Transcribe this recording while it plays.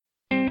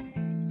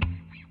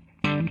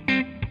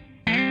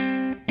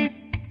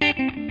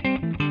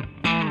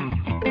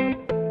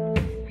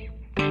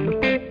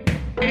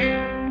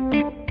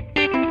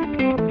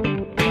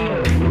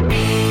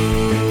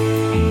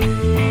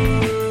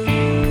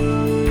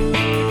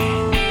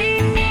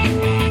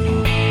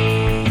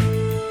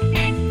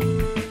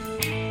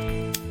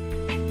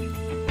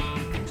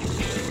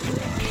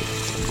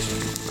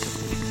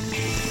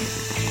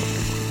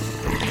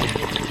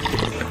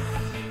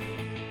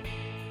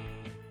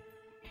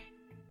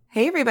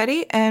Hey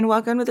everybody, and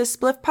welcome to the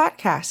Spliff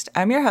Podcast.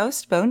 I'm your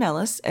host, Bo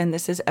Nellis, and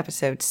this is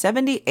episode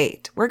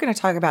 78. We're going to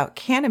talk about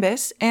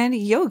cannabis and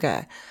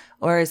yoga,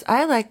 or as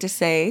I like to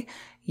say,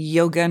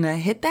 you gonna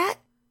hit that?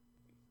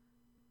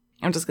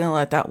 I'm just going to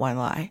let that one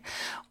lie.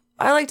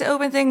 I like to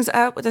open things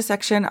up with a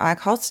section I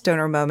call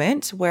Stoner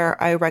Moment, where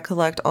I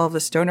recollect all of the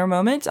stoner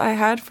moments I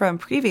had from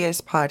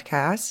previous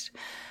podcasts.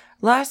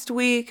 Last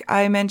week,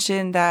 I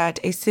mentioned that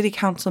a city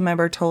council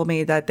member told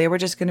me that they were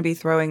just going to be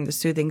throwing the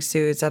soothing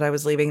soothes that I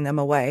was leaving them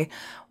away.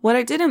 What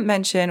I didn't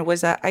mention was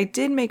that I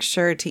did make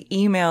sure to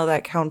email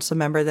that council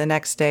member the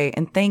next day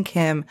and thank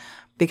him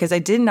because I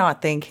did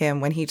not thank him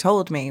when he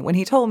told me. When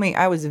he told me,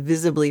 I was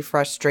visibly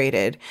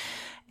frustrated.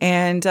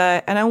 And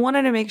I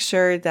wanted to make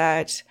sure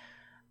that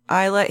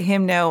I let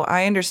him know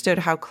I understood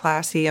how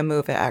classy a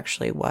move it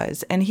actually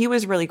was. And he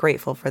was really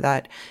grateful for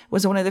that. It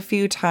was one of the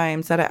few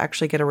times that I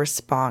actually get a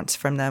response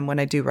from them when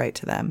I do write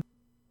to them.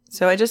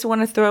 So I just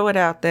want to throw it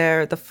out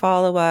there, the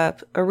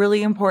follow-up, a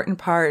really important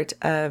part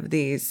of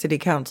the city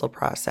council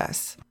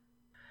process.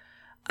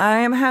 I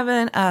am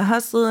having a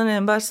hustling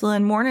and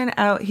bustling morning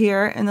out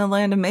here in the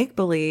land of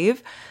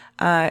make-believe.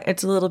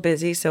 It's a little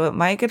busy, so it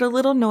might get a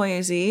little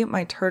noisy.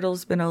 My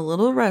turtle's been a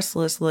little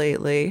restless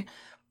lately,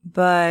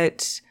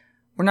 but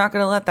we're not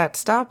going to let that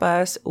stop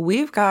us.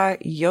 We've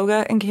got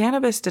yoga and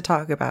cannabis to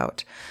talk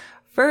about.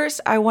 First,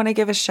 I want to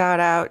give a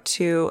shout out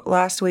to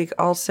last week.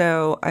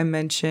 Also, I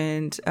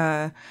mentioned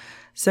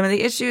some of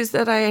the issues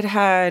that I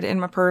had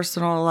in my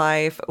personal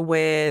life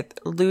with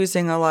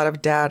losing a lot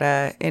of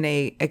data in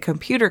a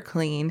computer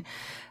clean,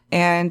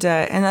 and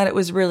that it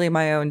was really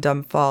my own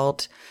dumb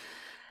fault.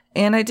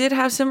 And I did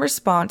have some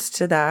response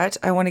to that.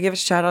 I want to give a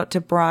shout out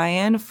to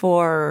Brian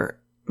for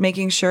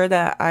making sure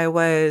that I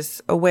was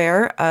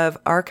aware of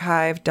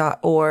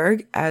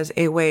archive.org as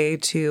a way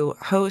to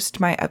host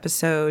my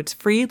episodes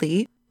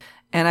freely.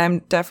 And I'm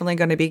definitely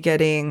going to be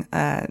getting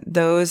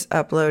those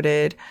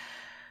uploaded.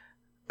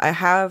 I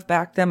have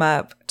backed them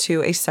up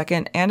to a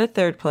second and a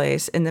third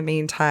place in the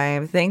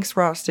meantime. Thanks,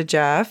 Ross to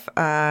Jeff.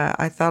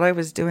 I thought I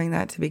was doing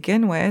that to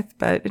begin with,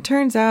 but it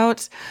turns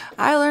out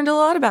I learned a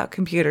lot about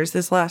computers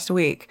this last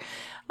week.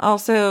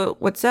 Also,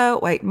 what's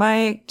up, White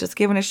Mike? Just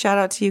giving a shout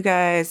out to you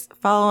guys.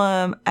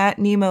 Follow him at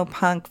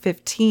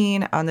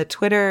NemoPunk15 on the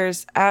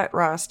Twitters, at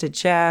Ross to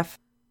Jeff.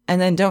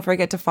 And then don't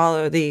forget to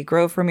follow the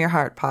Grow From Your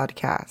Heart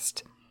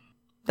podcast.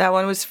 That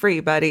one was free,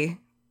 buddy.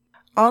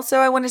 Also,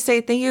 I want to say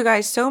thank you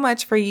guys so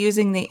much for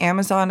using the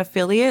Amazon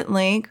affiliate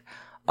link.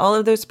 All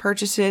of those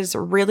purchases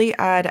really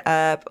add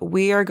up.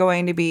 We are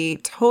going to be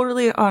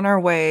totally on our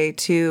way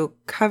to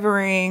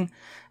covering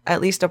at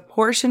least a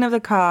portion of the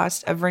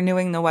cost of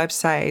renewing the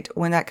website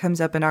when that comes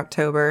up in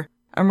October.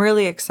 I'm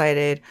really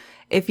excited.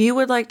 If you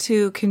would like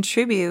to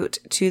contribute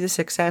to the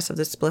success of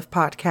the Spliff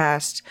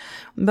podcast,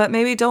 but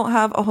maybe don't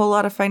have a whole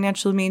lot of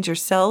financial means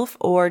yourself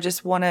or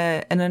just want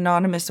an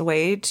anonymous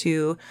way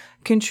to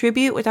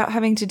contribute without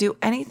having to do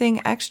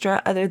anything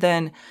extra other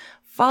than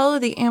follow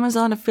the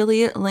Amazon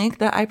affiliate link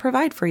that I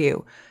provide for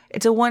you.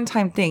 It's a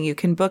one-time thing. You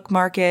can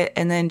bookmark it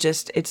and then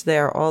it's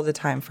there all the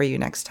time for you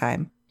next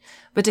time.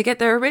 But to get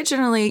there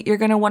originally, you're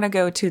going to want to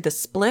go to the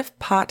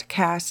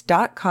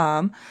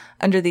spliffpodcast.com.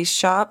 Under the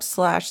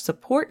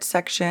shop/support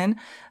section,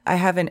 I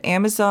have an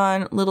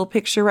Amazon little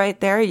picture right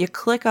there. You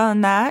click on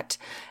that.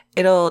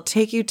 It'll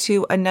take you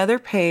to another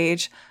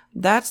page.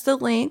 That's the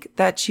link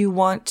that you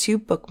want to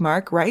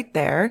bookmark right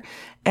there.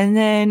 And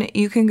then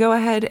you can go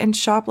ahead and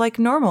shop like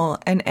normal.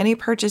 And any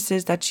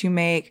purchases that you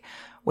make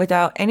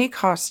without any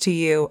cost to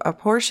you, a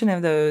portion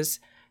of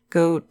those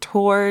go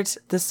towards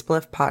the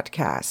Spliff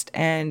podcast.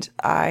 And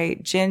I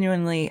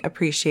genuinely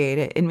appreciate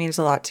it. It means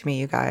a lot to me,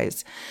 you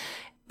guys.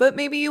 But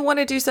maybe you want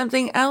to do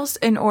something else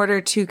in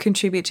order to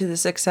contribute to the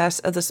success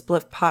of the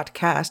Spliff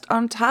podcast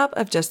on top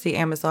of just the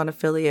Amazon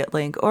affiliate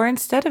link or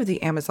instead of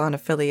the Amazon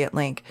affiliate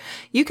link.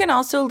 You can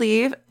also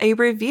leave a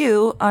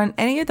review on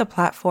any of the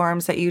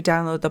platforms that you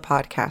download the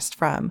podcast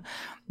from.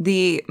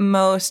 The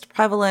most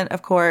prevalent,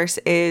 of course,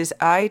 is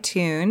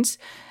iTunes.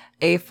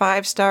 A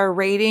 5-star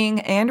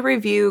rating and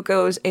review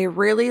goes a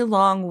really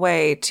long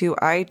way to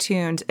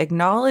iTunes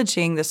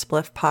acknowledging the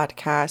Spliff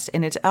podcast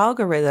in its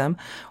algorithm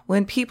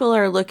when people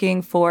are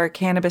looking for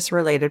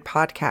cannabis-related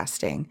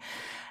podcasting.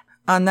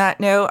 On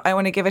that note, I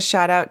want to give a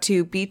shout out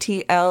to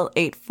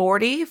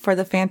BTL840 for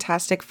the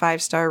fantastic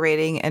 5-star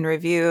rating and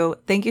review.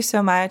 Thank you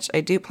so much. I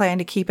do plan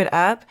to keep it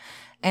up.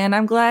 And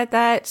I'm glad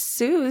that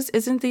Suze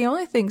isn't the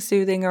only thing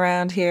soothing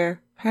around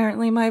here.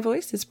 Apparently my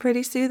voice is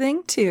pretty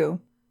soothing too.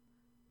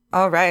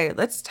 All right,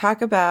 let's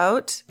talk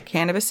about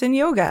cannabis and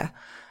yoga.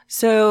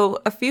 So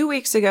a few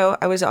weeks ago,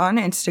 I was on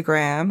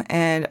Instagram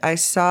and I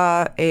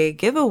saw a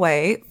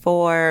giveaway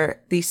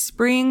for the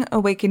Spring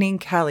Awakening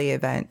Cali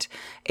event,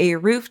 a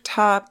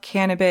rooftop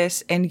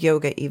cannabis and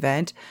yoga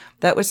event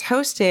that was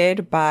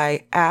hosted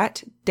by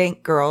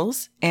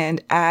 @DankGirls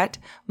and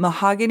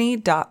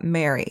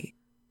 @Mahogany.Mary.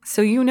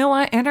 So you know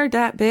I entered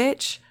that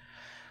bitch.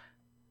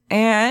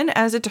 And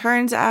as it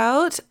turns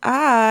out,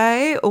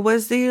 I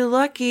was the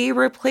lucky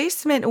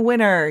replacement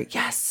winner.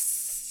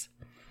 Yes.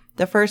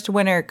 The first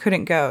winner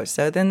couldn't go.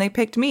 So then they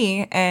picked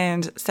me,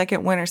 and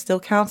second winner still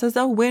counts as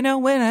a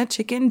winner,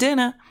 chicken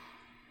dinner.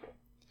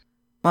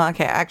 Well,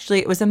 okay, actually,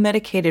 it was a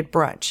medicated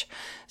brunch.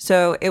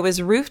 So it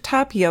was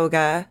rooftop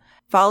yoga,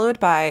 followed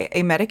by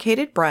a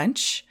medicated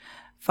brunch,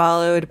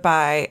 followed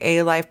by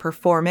a live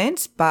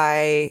performance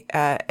by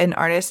an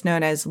artist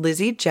known as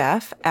Lizzie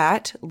Jeff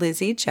at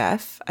Lizzie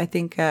Jeff. I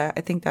think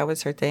that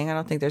was her thing. I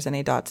don't think there's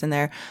any dots in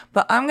there,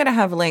 but I'm going to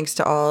have links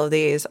to all of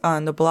these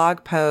on the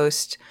blog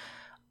post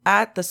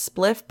at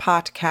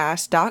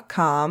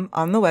thespliffpodcast.com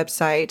on the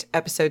website,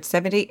 episode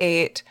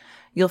 78.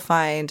 You'll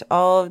find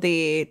all of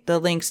the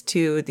links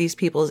to these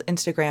people's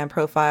Instagram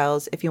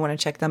profiles if you want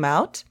to check them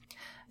out.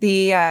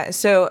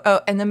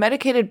 And the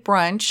medicated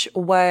brunch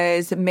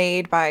was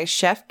made by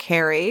Chef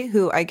Carrie,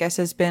 who I guess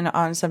has been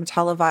on some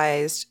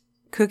televised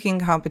cooking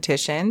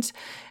competitions,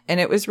 and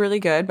it was really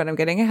good, but I'm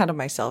getting ahead of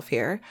myself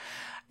here.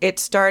 It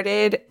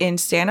started in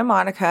Santa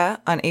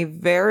Monica on a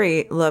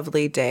very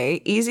lovely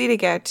day, easy to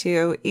get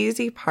to,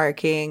 easy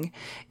parking.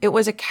 It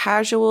was a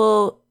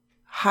casual,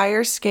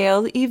 higher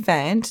scale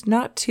event,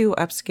 not too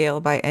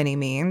upscale by any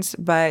means,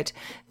 but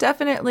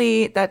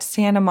definitely that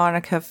Santa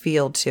Monica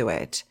feel to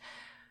it.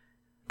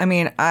 I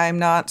mean, I'm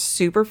not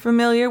super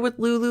familiar with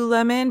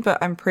Lululemon, but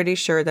I'm pretty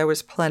sure there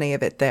was plenty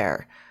of it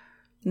there.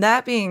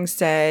 That being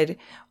said,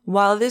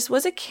 while this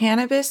was a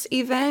cannabis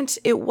event,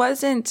 it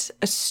wasn't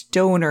a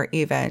stoner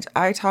event.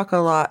 I talk a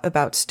lot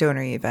about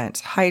stoner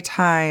events, High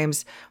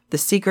Times, the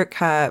Secret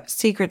Cup,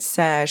 Secret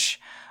Sesh.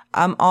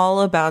 I'm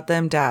all about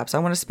them dabs. I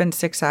want to spend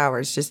 6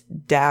 hours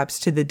just dabs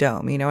to the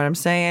dome. You know what I'm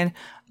saying?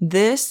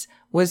 This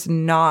was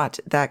not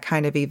that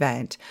kind of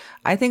event.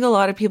 I think a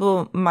lot of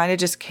people might have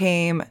just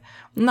came,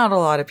 not a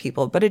lot of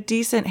people, but a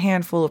decent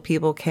handful of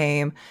people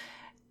came,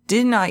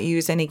 did not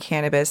use any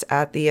cannabis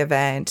at the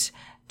event,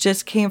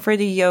 just came for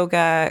the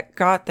yoga,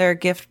 got their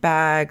gift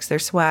bags, their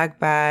swag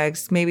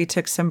bags, maybe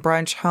took some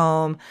brunch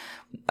home,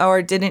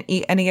 or didn't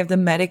eat any of the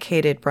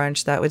medicated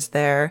brunch that was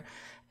there,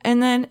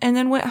 and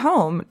then went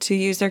home to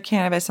use their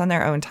cannabis on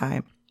their own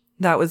time.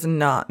 That was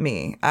not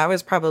me. I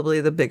was probably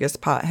the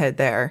biggest pothead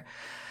there.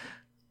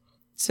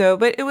 So,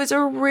 but it was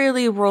a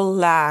really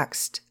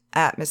relaxed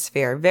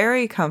atmosphere,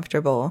 very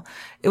comfortable.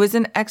 It was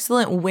an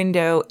excellent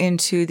window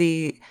into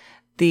the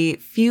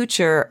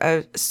future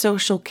of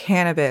social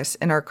cannabis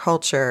in our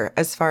culture,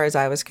 as far as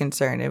I was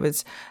concerned. It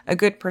was a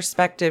good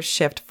perspective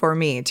shift for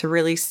me to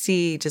really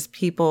see just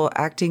people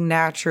acting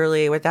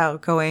naturally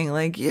without going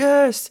like,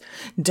 yes,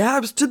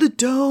 dabs to the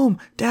dome,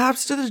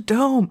 dabs to the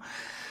dome.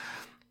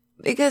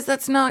 Because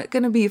that's not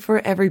going to be for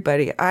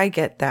everybody. I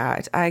get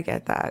that. I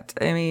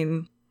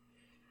mean,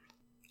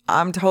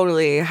 I'm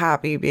totally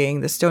happy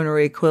being the stoner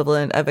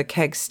equivalent of a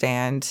keg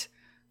stand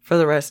for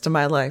the rest of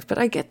my life, but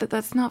I get that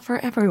that's not for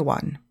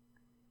everyone.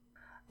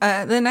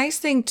 The nice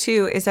thing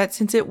too is that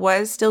since it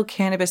was still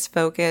cannabis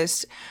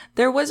focused,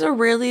 there was a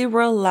really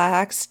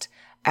relaxed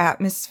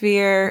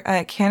atmosphere.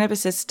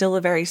 Cannabis is still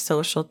a very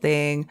social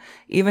thing,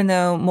 even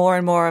though more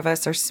and more of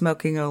us are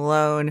smoking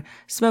alone.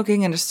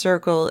 Smoking in a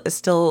circle is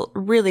still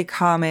really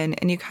common,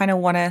 and you kind of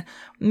want to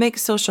make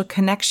social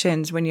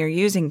connections when you're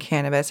using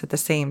cannabis at the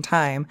same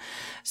time.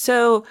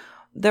 So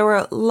there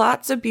were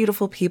lots of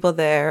beautiful people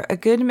there, a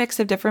good mix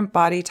of different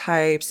body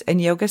types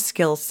and yoga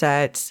skill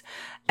sets.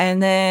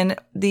 And then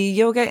the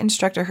yoga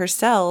instructor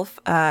herself,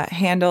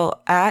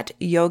 handle at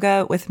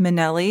Yoga with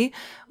Manelli,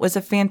 was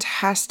a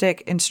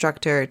fantastic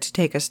instructor to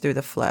take us through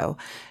the flow.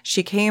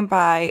 She came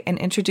by and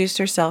introduced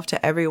herself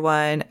to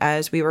everyone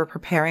as we were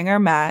preparing our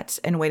mats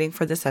and waiting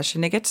for the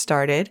session to get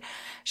started.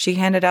 She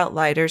handed out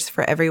lighters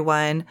for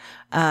everyone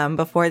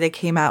before they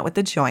came out with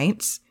the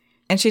joints.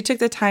 And she took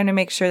the time to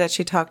make sure that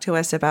she talked to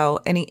us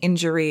about any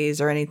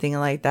injuries or anything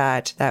like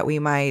that we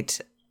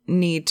might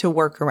need to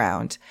work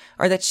around,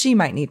 or that she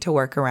might need to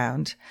work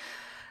around.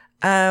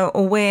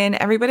 When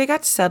everybody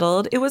got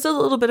settled, it was a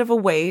little bit of a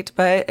wait,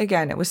 but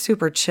again, it was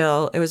super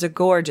chill. It was a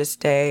gorgeous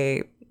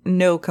day.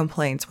 No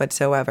complaints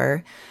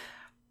whatsoever.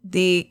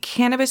 The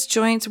cannabis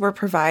joints were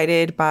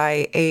provided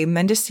by a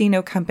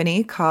Mendocino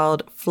company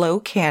called Flow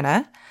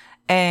Canna,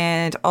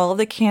 and all of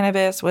the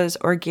cannabis was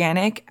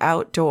organic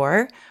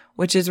outdoor,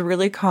 which is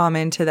really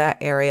common to that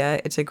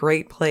area. It's a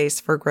great place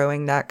for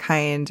growing that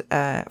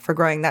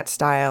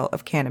style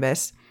of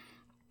cannabis.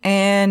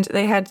 And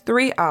they had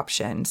 3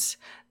 options.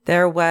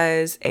 There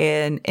was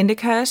an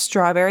indica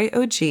strawberry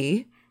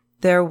OG.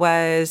 There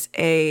was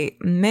a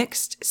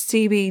mixed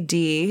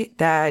CBD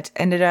that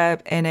ended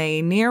up in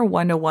a near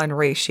 1-to-1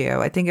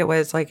 ratio. I think it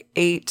was like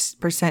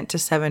 8% to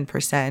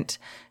 7%.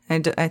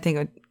 And I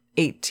think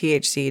 8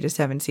 THC to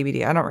 7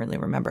 CBD. I don't really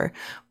remember,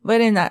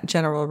 but in that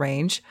general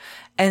range.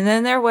 And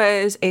then there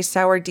was a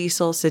sour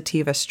diesel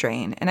sativa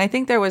strain. And I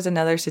think there was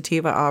another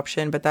sativa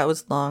option, but that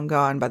was long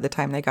gone by the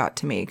time they got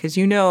to me. Cause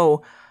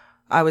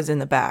I was in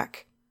the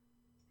back.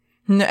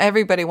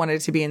 Everybody wanted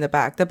to be in the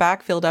back. The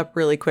back filled up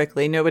really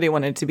quickly. Nobody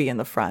wanted to be in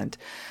the front.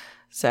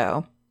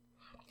 So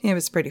it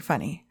was pretty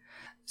funny.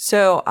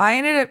 So I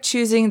ended up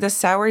choosing the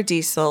sour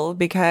diesel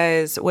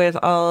because with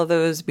all of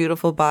those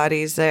beautiful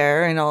bodies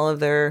there and all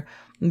of their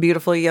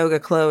beautiful yoga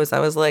clothes. I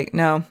was like,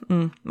 no,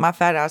 my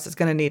fat ass is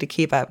going to need to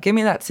keep up. Give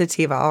me that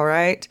sativa, all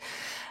right?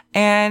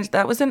 And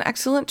that was an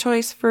excellent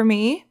choice for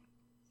me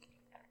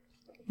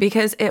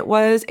because it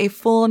was a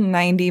full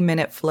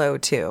 90-minute flow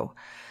too.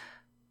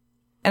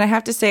 And I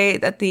have to say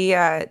that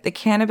the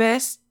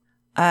cannabis,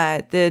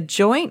 the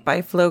joint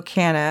by Flow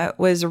Canna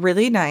was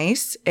really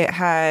nice. It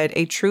had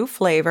a true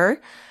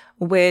flavor,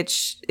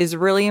 which is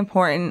really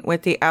important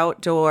with the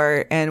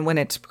outdoor. And when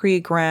it's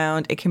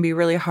pre-ground, it can be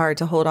really hard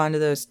to hold on to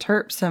those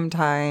terps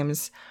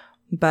sometimes,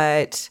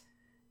 but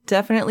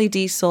definitely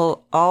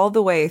diesel all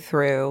the way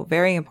through.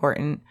 Very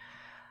important.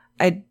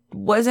 I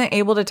wasn't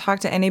able to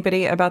talk to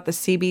anybody about the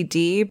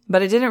CBD,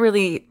 but I didn't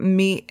really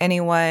meet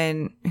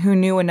anyone who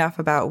knew enough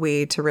about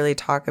weed to really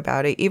talk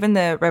about it. Even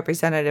the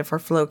representative for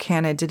Flow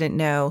Canna didn't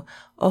know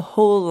a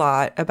whole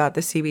lot about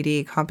the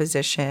CBD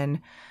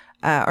composition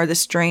or the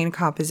strain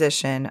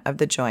composition of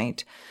the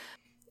joint.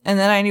 And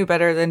then I knew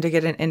better than to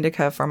get an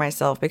indica for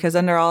myself because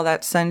under all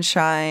that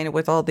sunshine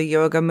with all the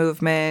yoga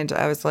movement,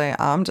 I was like,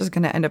 I'm just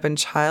going to end up in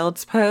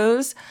child's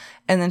pose.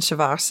 And then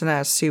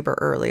Shavasana is super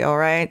early, all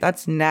right?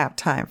 That's nap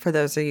time for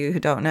those of you who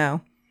don't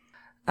know.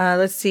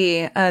 Let's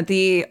see.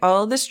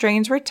 All the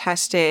strains were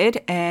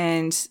tested,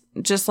 and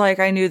just like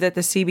I knew that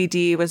the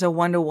CBD was a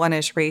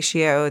 1-to-1-ish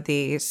ratio,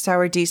 the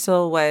sour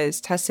diesel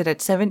was tested at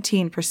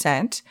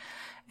 17%.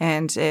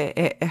 And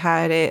it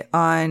had it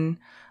on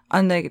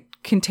the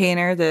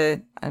container,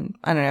 I don't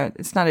know,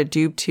 it's not a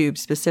doob tube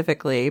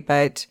specifically,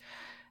 but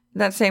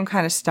that same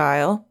kind of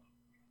style,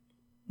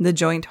 the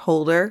joint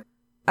holder.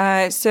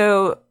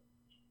 So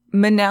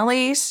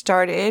Manelli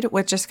started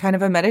with just kind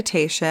of a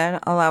meditation,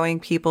 allowing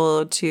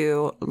people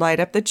to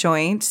light up the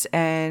joints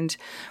and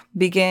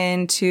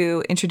begin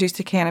to introduce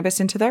the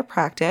cannabis into their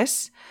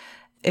practice,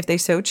 if they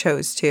so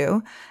chose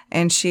to.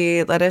 And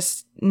she let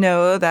us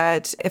know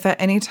that if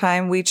at any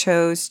time we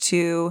chose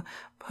to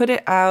put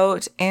it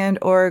out and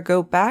or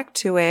go back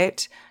to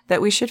it,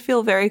 that we should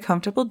feel very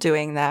comfortable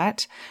doing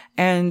that.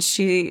 And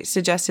she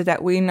suggested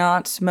that we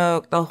not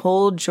smoke the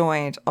whole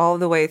joint all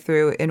the way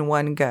through in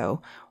one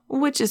go,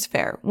 which is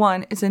fair.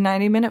 One, it's a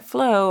 90-minute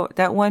flow.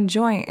 That one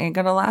joint ain't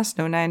going to last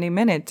no 90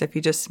 minutes if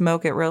you just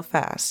smoke it real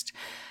fast.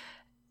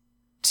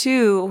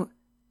 Two,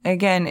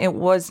 again, it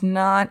was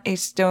not a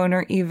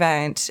stoner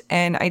event,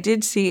 and I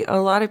did see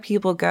a lot of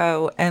people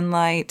go and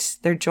light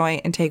their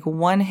joint and take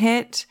one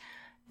hit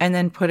and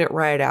then put it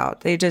right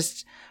out.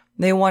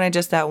 They wanted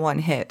just that one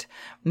hit.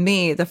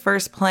 Me, the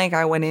first plank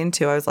I went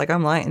into, I was like,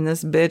 I'm lighting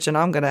this bitch and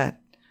I'm gonna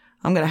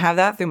have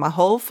that through my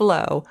whole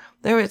flow.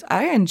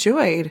 I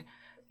enjoyed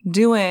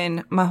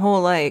doing my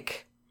whole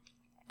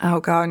oh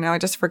God, now I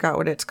just forgot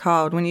what it's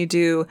called. When you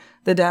do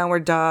the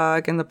downward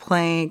dog and the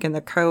plank and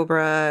the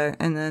cobra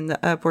and then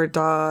the upward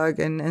dog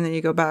and then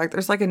you go back.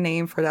 There's a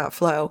name for that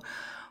flow.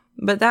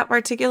 But that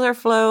particular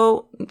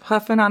flow,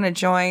 puffing on a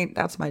joint,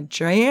 that's my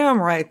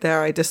jam right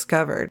there, I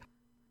discovered.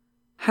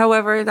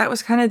 However, that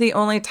was kind of the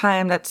only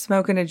time that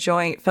smoking a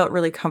joint felt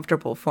really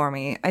comfortable for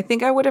me. I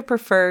think I would have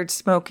preferred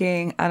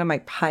smoking out of my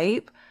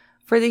pipe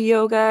for the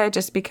yoga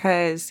just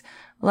because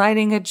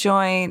lighting a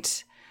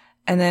joint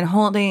and then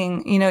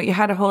holding, you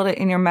had to hold it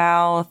in your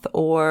mouth,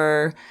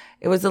 or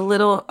it was a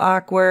little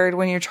awkward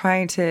when you're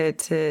trying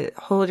to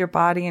hold your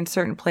body in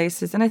certain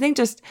places. And I think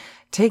just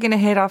taking a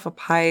hit off a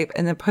pipe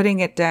and then putting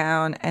it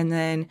down and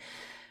then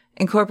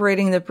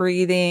incorporating the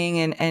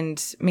breathing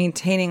and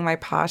maintaining my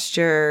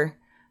posture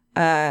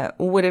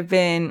would have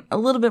been a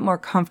little bit more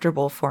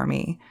comfortable for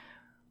me.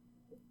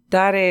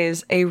 That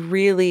is a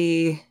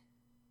really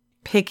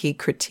picky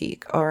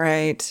critique, all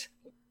right?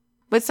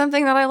 But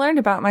something that I learned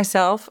about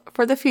myself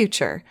for the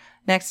future.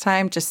 Next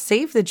time, just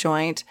save the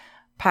joint,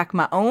 pack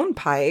my own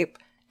pipe,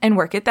 and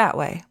work it that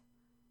way.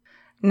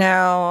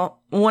 Now,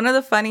 one of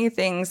the funny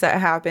things that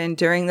happened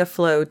during the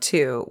flow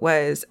too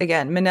was,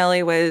 again,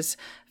 Manelli was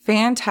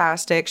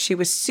fantastic. She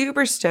was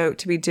super stoked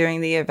to be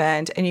doing the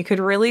event, and you could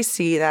really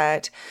see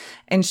that.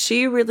 And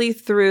she really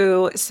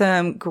threw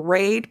some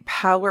great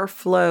power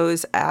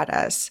flows at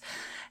us.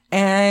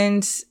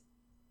 And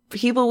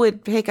people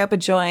would pick up a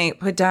joint,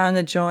 put down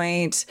the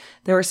joint.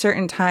 There were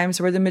certain times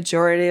where the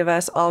majority of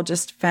us all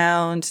just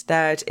found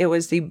that it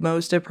was the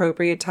most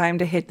appropriate time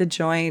to hit the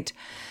joint.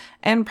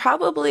 And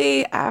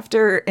probably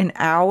after an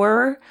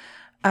hour,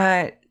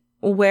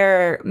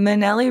 where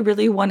Manelli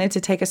really wanted to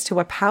take us to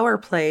a power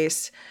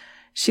place,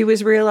 she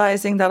was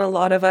realizing that a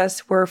lot of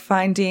us were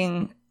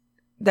finding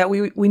that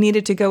we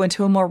needed to go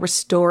into a more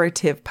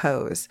restorative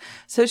pose.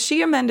 So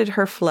she amended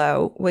her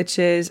flow, which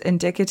is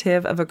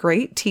indicative of a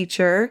great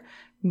teacher.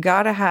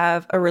 Gotta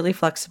have a really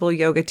flexible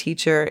yoga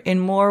teacher in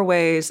more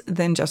ways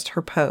than just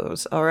her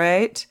pose, all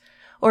right?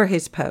 Or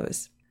his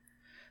pose.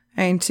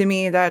 And to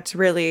me, that's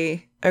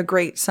really a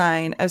great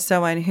sign of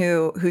someone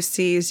who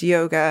sees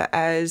yoga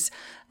as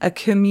a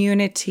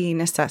community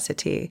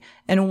necessity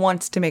and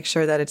wants to make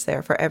sure that it's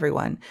there for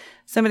everyone.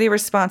 Somebody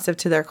responsive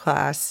to their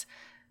class.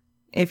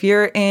 If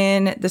you're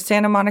in the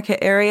Santa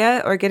Monica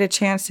area or get a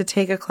chance to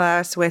take a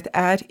class with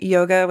At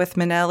Yoga with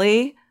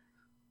Manelli,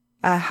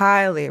 I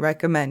highly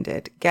recommend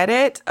it. Get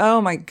it?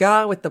 Oh my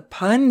God, with the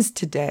puns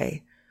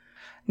today.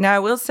 Now, I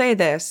will say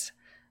this.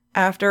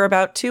 After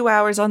about 2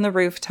 hours on the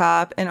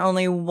rooftop and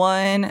only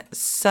one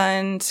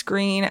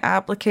sunscreen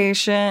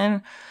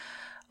application,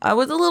 I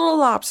was a little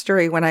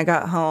lobstery when I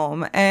got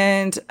home.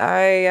 And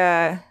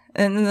and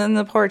then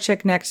the poor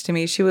chick next to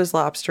me, she was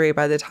lobstery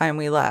by the time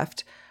we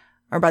left,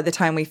 or by the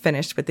time we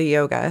finished with the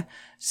yoga.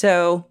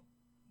 So,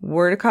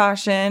 word of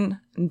caution,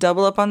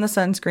 double up on the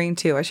sunscreen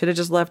too. I should have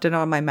just left it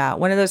on my mat.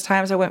 One of those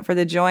times I went for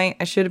the joint,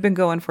 I should have been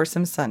going for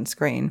some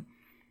sunscreen.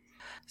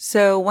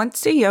 So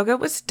once the yoga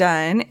was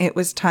done, it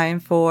was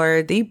time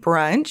for the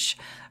brunch,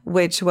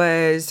 which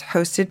was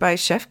hosted by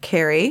Chef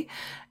Carrie,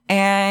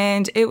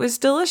 and it was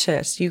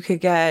delicious. You could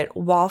get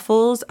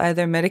waffles,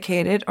 either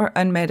medicated or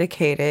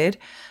unmedicated.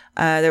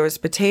 There was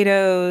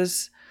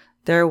potatoes.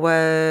 There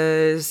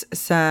was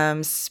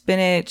some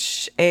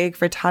spinach, egg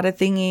frittata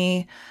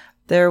thingy.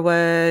 There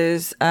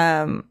was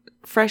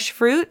fresh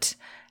fruit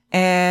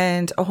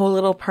and a whole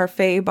little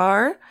parfait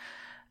bar.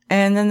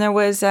 And then there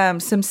was some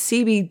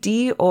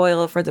CBD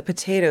oil for the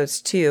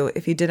potatoes, too,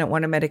 if you didn't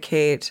want to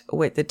medicate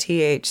with the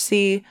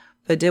THC,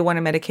 but did want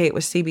to medicate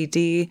with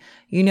CBD.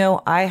 You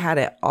know, I had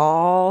it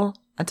all.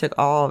 I took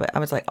all of it. I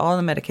was like, all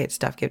the medicated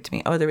stuff, give it to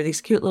me. Oh, there were these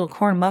cute little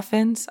corn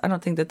muffins. I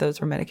don't think that those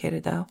were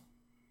medicated, though.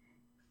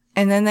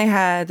 And then they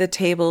had the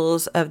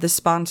tables of the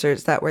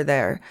sponsors that were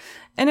there.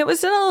 And it was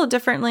done a little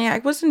differently. I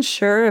wasn't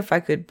sure if I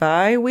could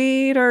buy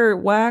weed or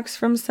wax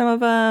from some of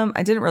them.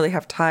 I didn't really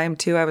have time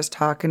to. I was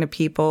talking to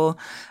people.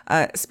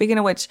 Speaking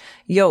of which,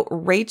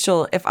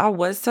 Rachel, if I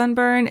was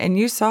sunburned and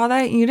you saw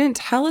that and you didn't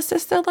tell a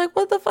sister, like,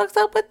 what the fuck's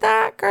up with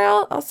that,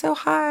 girl? Also,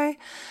 hi.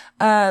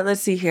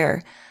 Let's see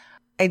here.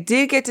 I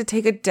did get to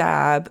take a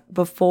dab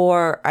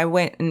before I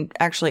went and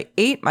actually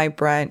ate my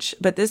brunch,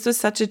 but this was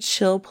such a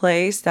chill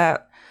place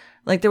that,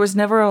 like, there was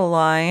never a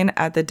line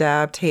at the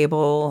dab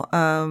table.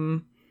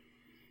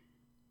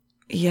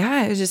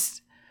 Yeah, it was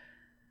just,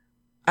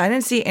 I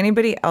didn't see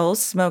anybody else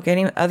smoke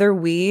any other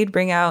weed,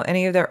 bring out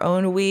any of their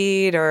own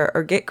weed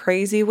or get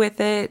crazy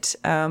with it.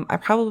 I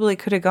probably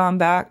could have gone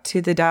back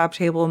to the dab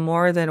table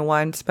more than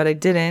once, but I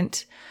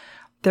didn't.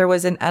 There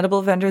was an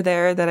edible vendor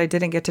there that I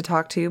didn't get to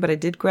talk to, but I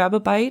did grab a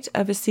bite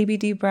of a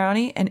CBD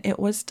brownie and it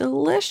was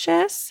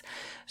delicious.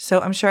 So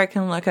I'm sure I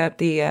can look up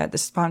the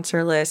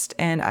sponsor list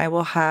and I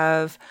will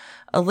have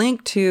a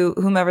link to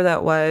whomever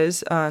that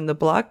was on the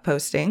blog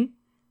posting.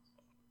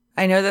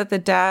 I know that the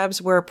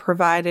dabs were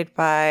provided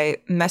by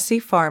Messy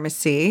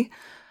Pharmacy,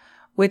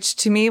 which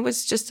to me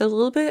was just a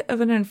little bit of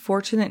an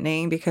unfortunate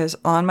name because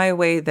on my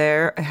way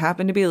there, I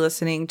happened to be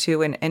listening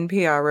to an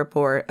NPR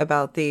report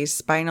about the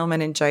spinal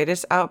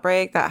meningitis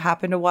outbreak that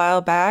happened a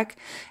while back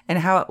and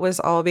how it was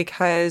all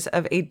because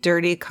of a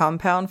dirty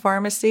compound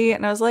pharmacy.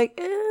 And I was like,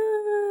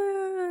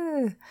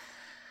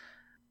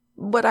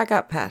 but I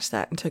got past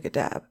that and took a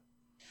dab.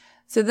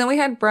 So then we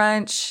had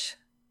brunch,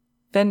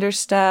 vendor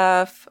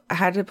stuff. I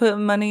had to put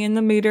money in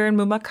the meter and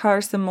move my car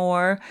some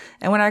more.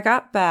 And when I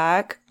got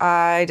back,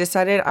 I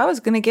decided I was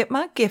going to get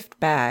my gift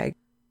bag.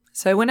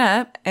 So I went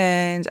up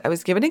and I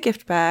was given a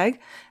gift bag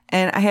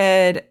and I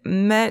had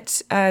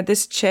met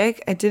this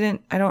chick. I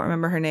don't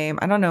remember her name.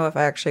 I don't know if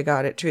I actually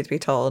got it, truth be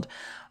told.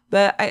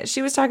 But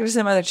she was talking to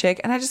some other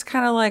chick and I just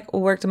kind of like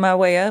worked my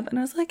way up and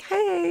I was like,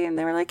 hey. And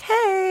they were like,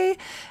 hey.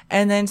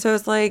 And then so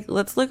it's like,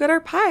 let's look at our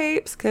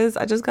pipes because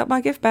I just got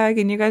my gift bag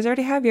and you guys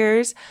already have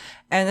yours.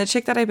 And the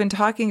chick that I've been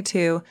talking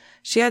to,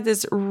 she had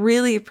this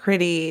really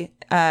pretty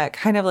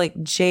kind of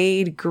like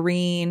jade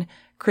green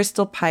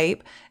crystal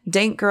pipe.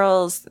 Dank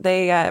Girls,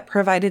 they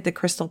provided the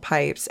crystal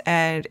pipes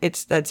and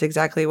that's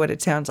exactly what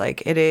it sounds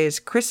like. It is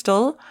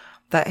crystal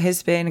that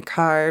has been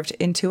carved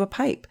into a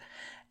pipe.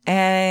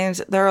 And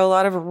there are a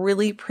lot of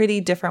really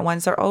pretty different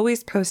ones. They're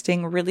always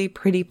posting really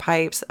pretty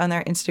pipes on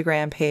their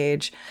Instagram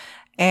page.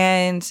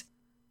 And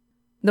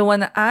the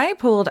one that I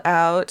pulled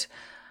out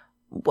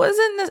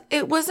wasn't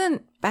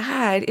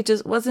bad. It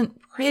just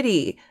wasn't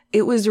pretty.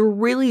 It was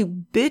really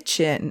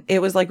bitchin'.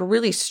 It was like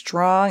really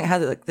strong. It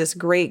had like this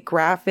great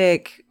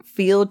graphic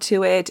feel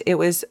to it. It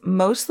was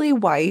mostly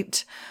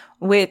white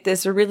with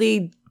this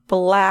really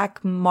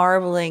black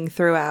marbling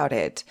throughout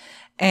it.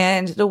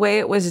 And the way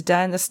it was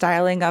done, the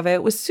styling of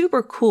it was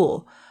super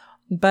cool.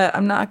 But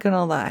I'm not going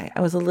to lie. I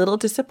was a little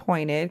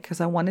disappointed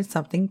because I wanted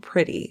something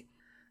pretty.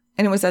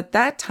 And it was at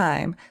that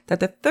time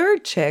that the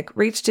third chick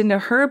reached into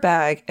her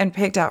bag and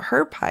picked out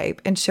her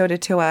pipe and showed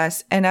it to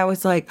us. And I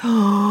was like,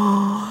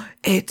 oh,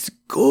 it's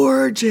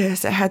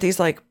gorgeous. It had these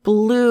like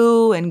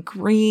blue and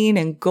green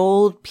and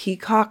gold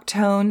peacock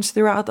tones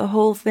throughout the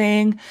whole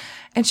thing.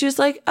 And she was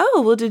like,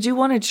 oh, well, did you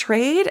want to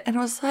trade? And I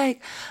was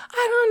like,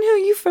 I don't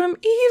know you from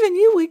Eve and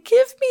you would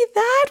give me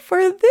that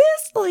for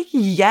this? Like,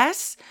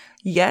 yes,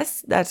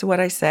 that's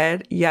what I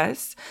said.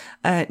 Yes.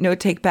 No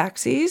take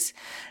backsies.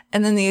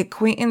 And then the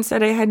acquaintance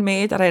that I had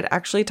made that I'd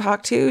actually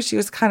talked to, she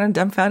was kind of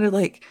dumbfounded,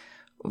 like,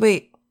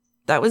 wait,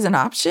 that was an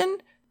option?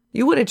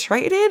 You would have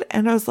traded?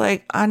 And I was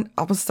like, I'm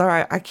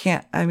sorry, I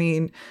can't. I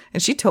mean,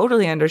 and she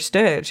totally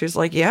understood. She was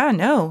like, yeah,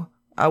 no,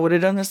 I would have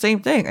done the same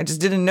thing. I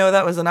just didn't know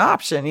that was an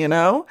option, you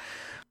know?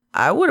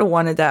 I would have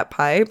wanted that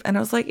pipe. And I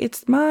was like,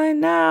 it's mine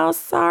now.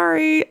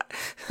 Sorry.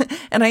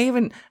 And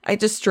I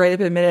just straight up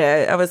admitted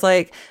it. I was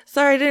like,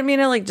 sorry, I didn't mean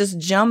to like just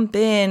jump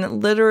in,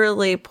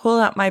 literally pull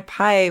out my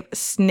pipe,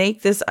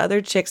 snake this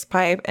other chick's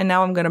pipe. And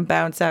now I'm going to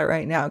bounce out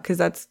right now. Cause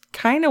that's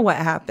kind of what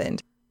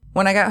happened.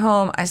 When I got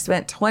home, I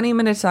spent 20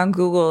 minutes on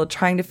Google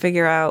trying to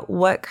figure out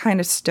what kind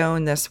of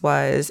stone this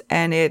was.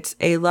 And it's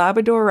a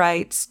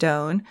labradorite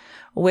stone,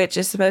 which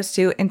is supposed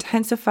to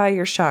intensify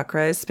your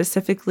chakras,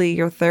 specifically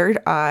your third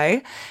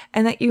eye,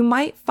 and that you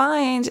might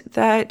find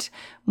that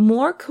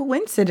more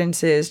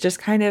coincidences just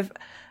kind of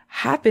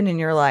happen in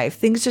your life.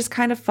 Things just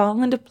kind of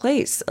fall into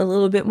place a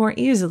little bit more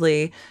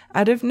easily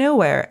out of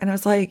nowhere. And I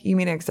was like, you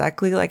mean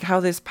exactly like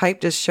how this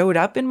pipe just showed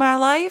up in my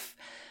life?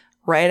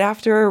 Right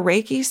after a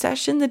Reiki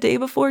session the day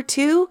before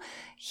too?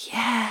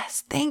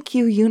 Yes, thank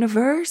you,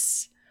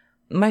 universe.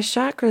 My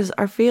chakras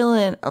are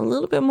feeling a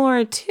little bit more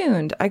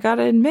attuned, I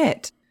gotta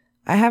admit.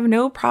 I have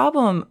no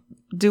problem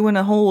doing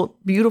a whole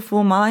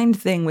beautiful mind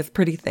thing with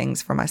pretty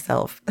things for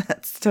myself.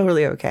 That's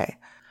totally okay.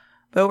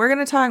 But we're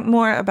going to talk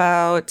more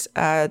about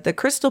the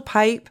crystal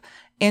pipe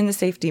in the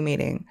safety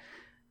meeting.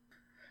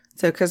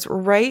 So, because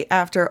right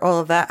after all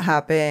of that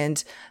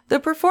happened, the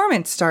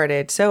performance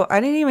started. So I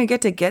didn't even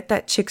get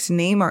that chick's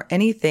name or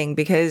anything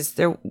because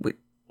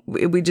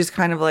we just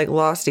kind of like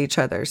lost each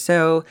other.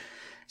 So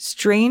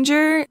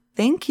stranger,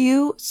 thank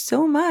you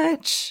so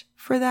much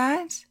for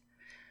that.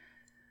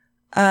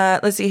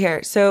 Let's see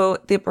here. So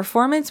the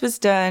performance was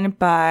done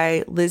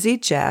by Lizzie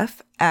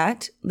Jeff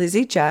at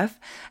Lizzie Jeff,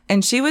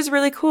 and she was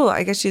really cool.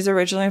 I guess she's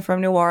originally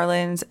from New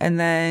Orleans, and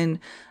then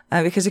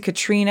because of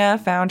Katrina,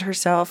 found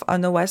herself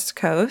on the West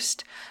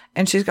Coast,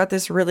 and she's got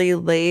this really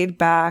laid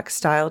back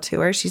style to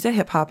her. She's a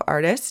hip hop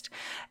artist,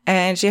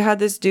 and she had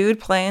this dude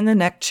playing the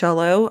neck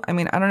cello. I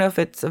mean, I don't know if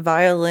it's a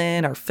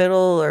violin or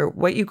fiddle or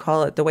what you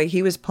call it. The way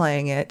he was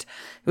playing it,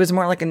 it was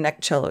more like a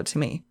neck cello to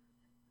me.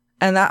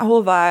 And that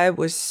whole vibe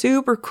was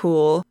super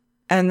cool.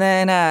 And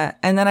then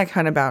I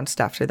kind of bounced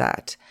after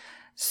that.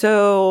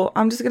 So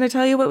I'm just going to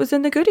tell you what was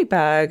in the goodie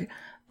bag.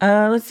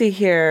 Let's see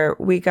here.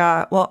 I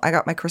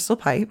got my crystal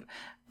pipe,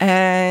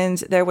 and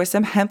there was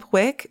some hemp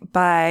wick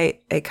by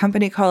a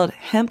company called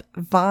Hemp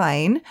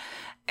Vine.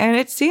 And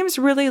it seems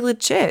really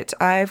legit.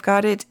 I've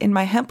got it in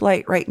my hemp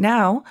light right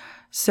now.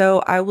 So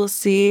I will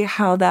see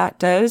how that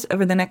does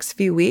over the next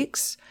few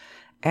weeks.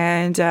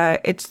 And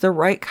it's the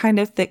right kind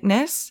of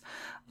thickness.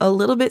 A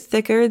little bit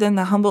thicker than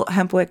the Humboldt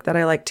hemp wick that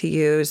I like to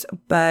use,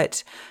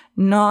 but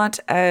not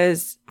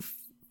as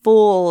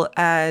full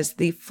as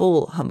the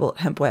full Humboldt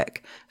hemp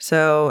wick.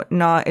 So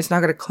it's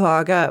not going to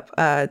clog up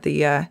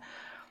the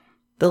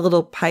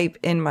little pipe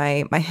in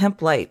my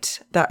hemp light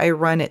that I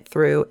run it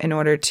through in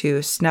order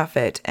to snuff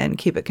it and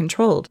keep it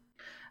controlled.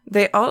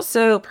 They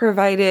also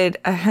provided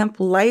a hemp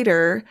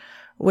lighter,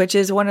 which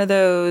is one of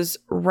those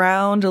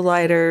round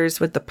lighters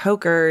with the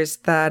pokers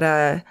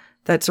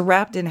that's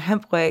wrapped in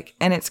hemp wick,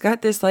 and it's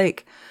got this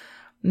like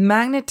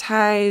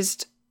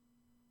magnetized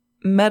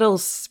metal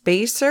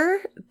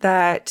spacer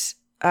that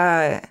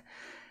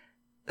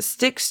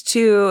sticks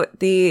to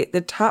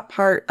the top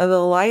part of the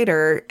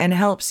lighter and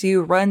helps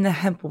you run the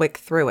hemp wick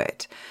through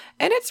it.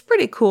 And it's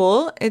pretty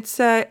cool. It's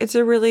a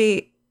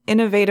really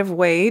innovative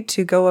way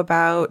to go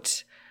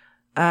about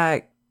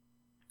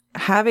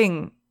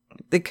having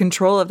the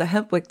control of the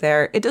hemp wick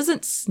there. It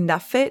doesn't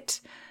snuff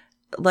it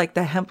like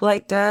the hemp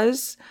light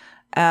does.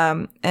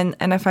 And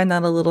I find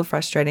that a little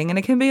frustrating, and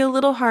it can be a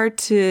little hard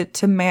to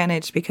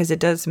manage because it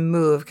does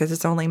move because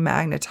it's only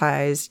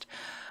magnetized.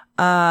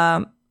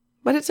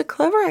 But it's a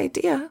clever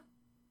idea.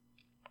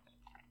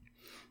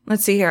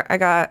 Let's see here. I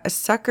got a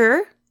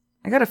sucker.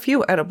 I got a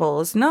few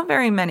edibles, not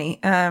very many,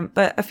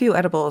 but a few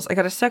edibles. I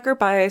got a sucker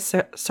by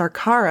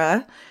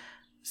Sarkara.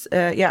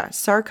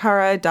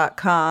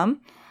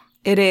 Sarkara.com.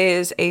 It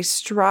is a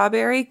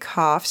strawberry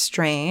cough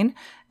strain,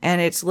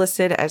 and it's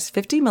listed as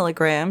 50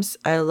 milligrams.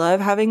 I love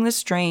having the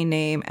strain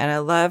name, and I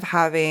love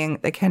having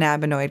the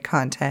cannabinoid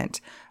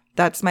content.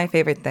 That's my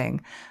favorite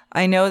thing.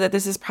 I know that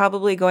this is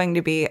probably going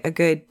to be a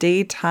good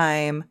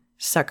daytime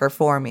sucker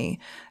for me.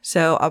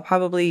 So I'll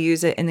probably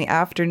use it in the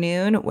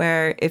afternoon,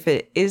 where if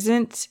it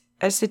isn't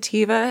as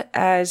sativa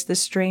as the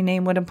strain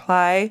name would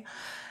imply,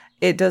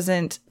 it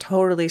doesn't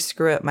totally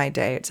screw up my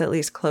day. It's at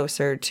least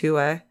closer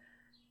to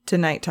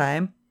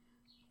nighttime.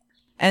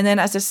 And then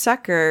as a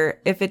sucker,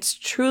 if it's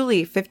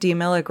truly 50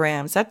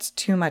 milligrams, that's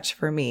too much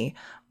for me.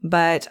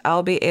 But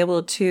I'll be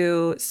able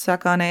to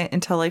suck on it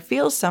until I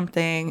feel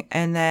something,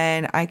 and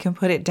then I can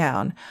put it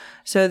down.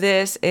 So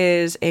this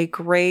is a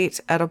great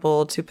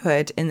edible to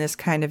put in this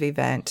kind of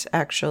event,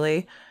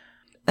 actually.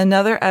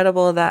 Another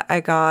edible that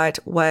I got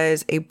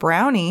was a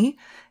brownie.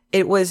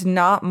 It was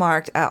not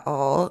marked at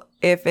all.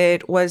 If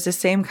it was the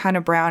same kind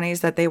of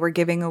brownies that they were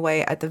giving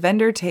away at the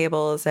vendor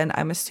tables, and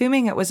I'm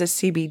assuming it was a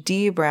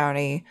CBD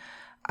brownie,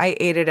 I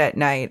ate it at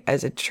night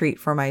as a treat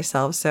for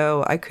myself,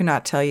 so I could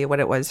not tell you what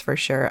it was for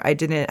sure. I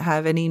didn't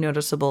have any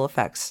noticeable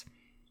effects.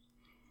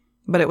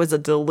 But it was a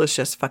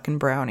delicious fucking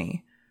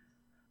brownie.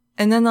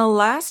 And then the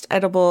last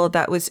edible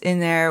that was in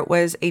there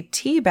was a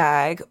tea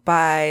bag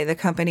by the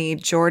company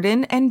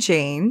Jordan and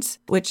Jane's,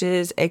 which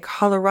is a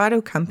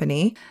Colorado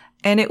company.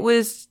 And it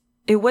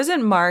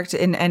wasn't marked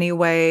in any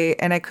way.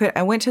 And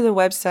I went to the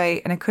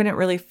website and I couldn't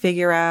really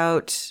figure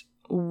out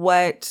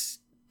what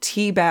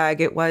tea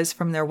bag it was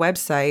from their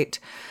website.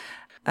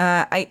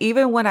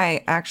 Even when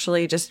I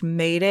actually just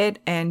made it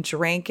and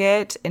drank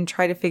it and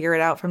tried to figure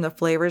it out from the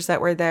flavors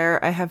that were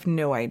there, I have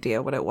no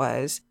idea what it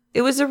was.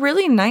 It was a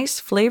really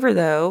nice flavor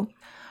though,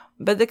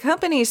 but the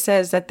company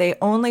says that they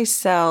only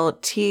sell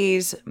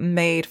teas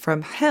made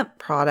from hemp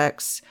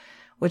products,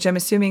 which I'm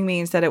assuming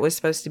means that it was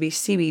supposed to be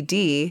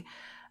CBD.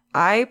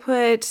 I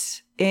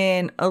put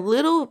in a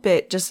little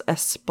bit, just a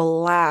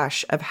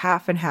splash of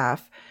half and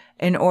half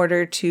in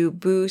order to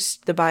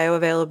boost the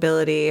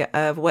bioavailability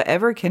of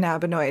whatever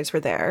cannabinoids were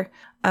there.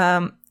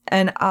 And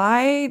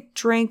I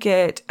drank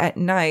it at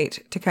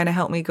night to kind of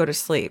help me go to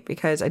sleep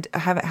because I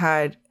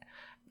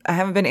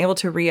haven't been able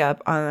to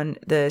re-up on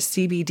the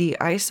CBD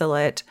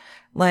isolate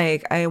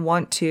like I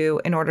want to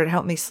in order to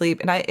help me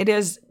sleep. And it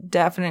has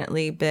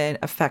definitely been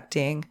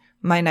affecting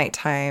my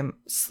nighttime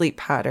sleep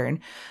pattern.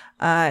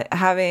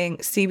 Having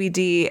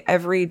CBD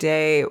every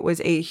day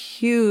was a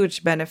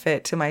huge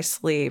benefit to my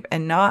sleep,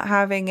 and not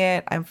having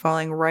it, I'm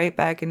falling right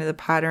back into the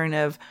pattern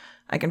of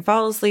I can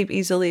fall asleep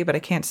easily, but I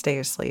can't stay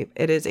asleep.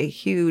 It is a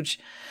huge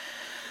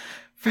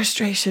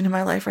frustration in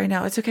my life right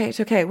now. It's okay.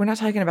 It's okay. We're not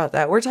talking about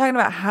that. We're talking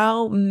about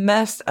how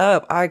messed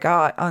up I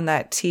got on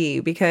that tea,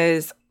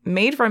 because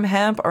made from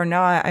hemp or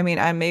not, I mean,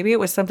 maybe it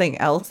was something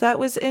else that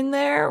was in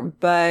there,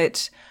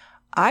 but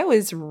I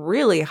was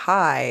really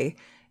high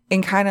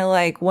in kind of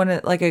like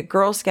like a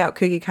Girl Scout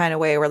cookie kind of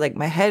way where like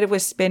my head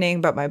was spinning,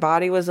 but my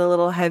body was a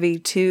little heavy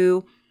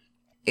too.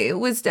 It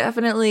was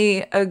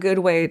definitely a good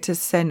way to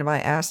send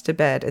my ass to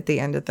bed at the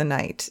end of the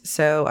night.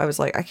 So I was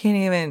like, I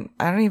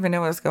don't even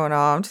know what's going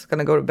on. I'm just going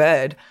to go to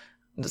bed.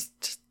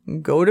 Just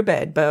go to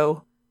bed,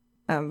 Bo.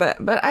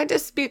 But I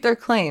dispute their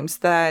claims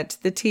that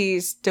the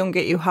teas don't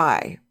get you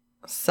high.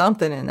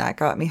 Something in that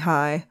got me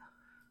high.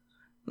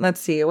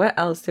 Let's see, what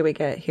else did we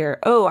get here?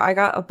 Oh, I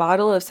got a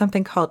bottle of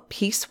something called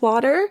Peace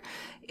Water.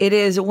 It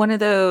is one of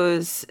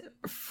those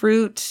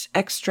fruit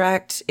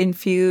extract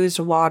infused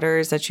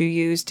waters that you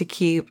use to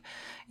keep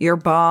your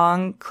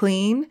bong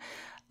clean.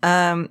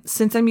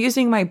 Since I'm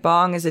using my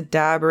bong as a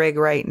dab rig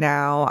right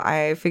now,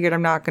 I figured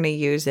I'm not going to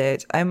use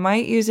it. I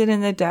might use it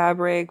in the dab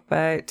rig,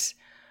 but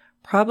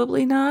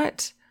probably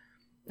not.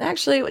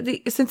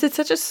 Actually, since it's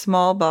such a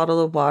small bottle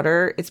of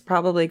water, it's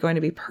probably going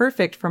to be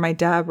perfect for my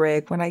dab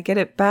rig. When I get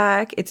it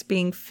back, it's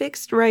being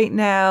fixed right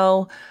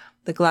now.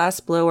 The glass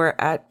blower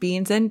at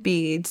Beans and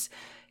Beads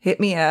hit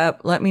me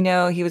up, let me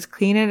know he was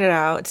cleaning it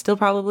out. It's still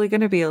probably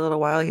going to be a little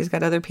while. He's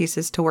got other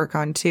pieces to work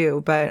on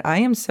too, but I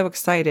am so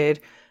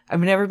excited. I've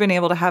never been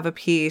able to have a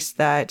piece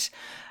that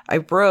I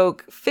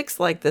broke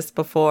fixed like this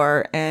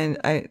before,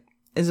 and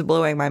is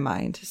blowing my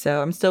mind.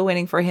 So I'm still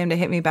waiting for him to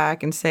hit me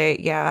back and say,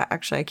 yeah,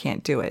 actually, I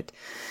can't do it.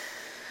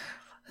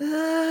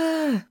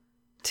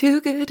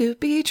 Too good to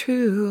be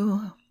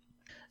true.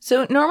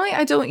 So normally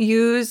I don't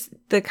use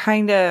the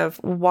kind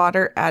of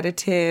water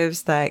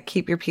additives that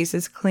keep your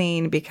pieces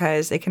clean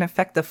because they can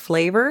affect the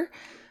flavor.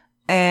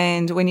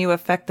 And when you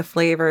affect the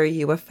flavor,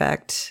 you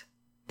affect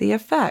the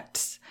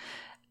effects.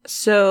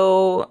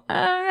 So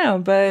I don't know,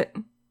 but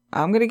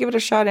I'm going to give it a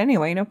shot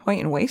anyway. No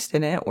point in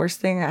wasting it. Worst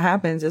thing that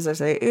happens is I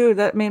say, ooh,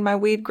 that made my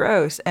weed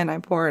gross, and I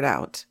pour it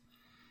out.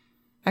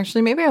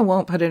 Actually, maybe I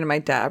won't put it in my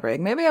dab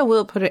rig. Maybe I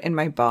will put it in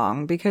my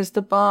bong, because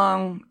the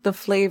bong, the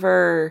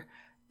flavor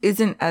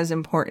isn't as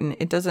important.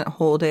 It doesn't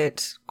hold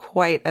it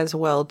quite as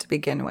well to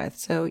begin with.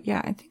 So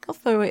yeah, I think I'll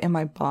throw it in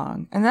my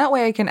bong. And that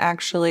way I can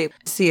actually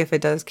see if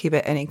it does keep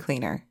it any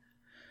cleaner.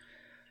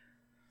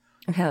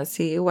 Okay, let's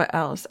see what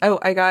else. Oh,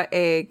 I got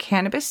a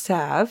cannabis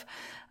salve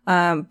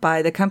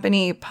by the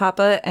company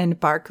Papa and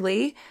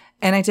Barkley.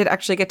 And I did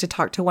actually get to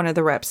talk to one of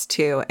the reps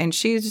too. And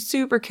she's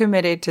super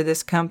committed to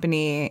this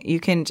company.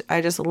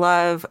 I just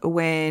love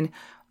when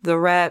the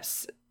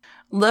reps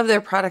love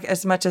their product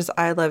as much as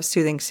I love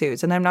Soothing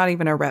Sue's. And I'm not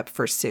even a rep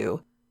for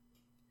Sue.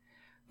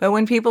 But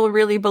when people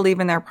really believe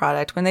in their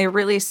product, when they've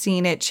really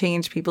seen it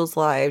change people's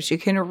lives, you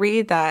can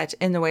read that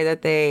in the way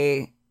that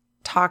they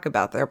talk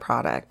about their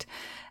product.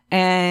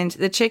 And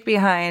the chick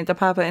behind the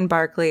Papa and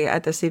Barkley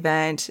at this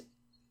event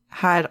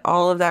had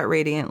all of that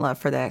radiant love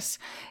for this.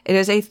 It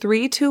is a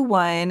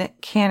 3-to-1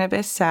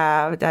 cannabis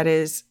salve that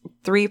is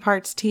 3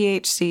 parts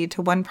THC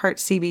to 1 part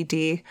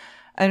CBD.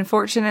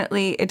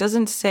 Unfortunately, it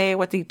doesn't say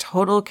what the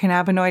total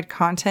cannabinoid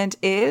content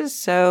is,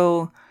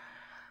 so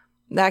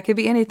that could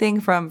be anything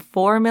from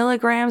 4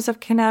 milligrams of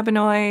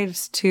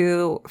cannabinoids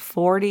to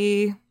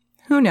 40,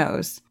 who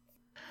knows.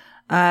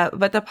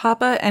 But the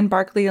Papa and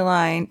Barkley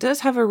line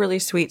does have a really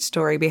sweet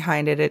story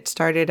behind it. It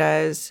started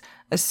as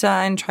a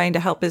son trying to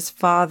help his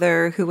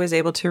father, who was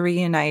able to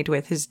reunite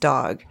with his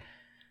dog.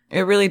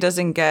 It really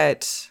doesn't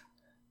get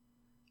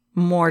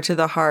more to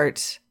the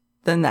heart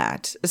than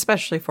that,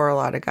 especially for a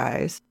lot of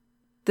guys.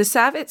 The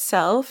salve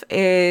itself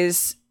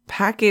is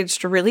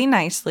packaged really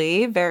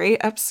nicely, very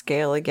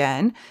upscale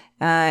again,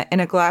 in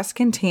a glass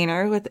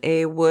container with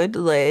a wood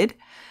lid.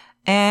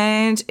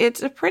 And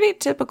it's a pretty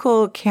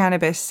typical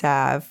cannabis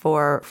salve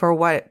for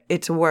what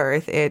it's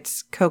worth.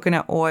 It's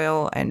coconut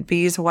oil and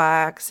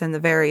beeswax and the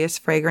various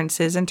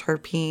fragrances and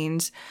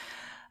terpenes.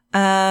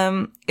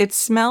 It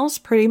smells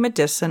pretty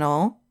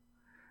medicinal,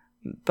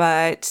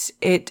 but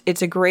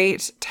it's a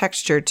great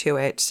texture to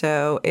it.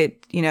 So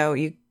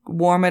you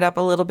warm it up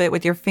a little bit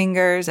with your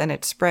fingers and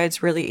it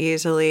spreads really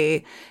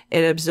easily.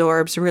 It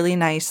absorbs really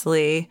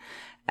nicely.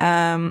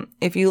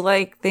 If you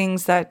like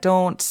things that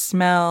don't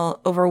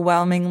smell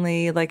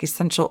overwhelmingly like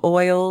essential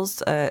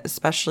oils,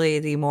 especially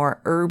the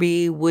more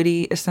herby,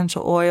 woody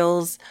essential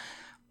oils,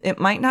 it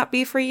might not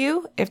be for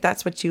you. If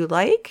that's what you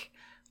like,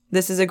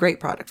 this is a great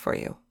product for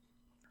you.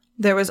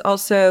 There was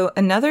also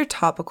another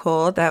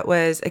topical that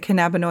was a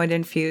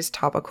cannabinoid-infused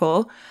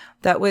topical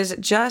that was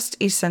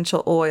just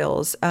essential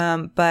oils,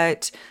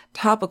 but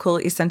topical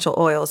essential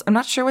oils. I'm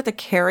not sure what the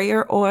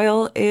carrier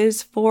oil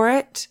is for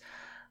it,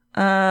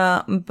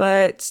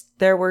 but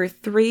there were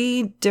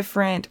 3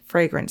 different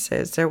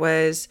fragrances. There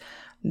was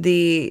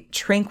the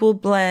Tranquil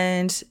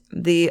blend,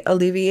 the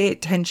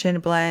Alleviate Tension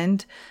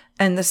blend,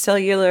 and the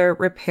Cellular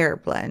Repair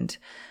blend.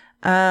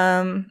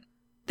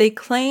 They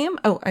claim,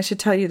 I should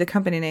tell you the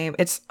company name.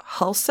 It's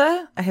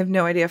Halsa. I have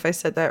no idea if I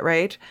said that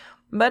right.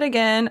 But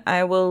again,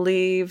 I will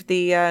leave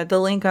the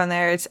link on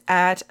there. It's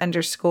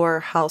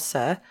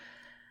 @_Halsa.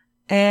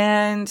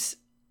 And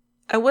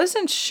I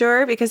wasn't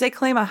sure because they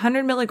claim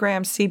 100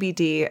 milligrams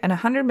CBD and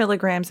 100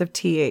 milligrams of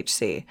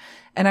THC.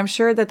 And I'm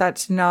sure that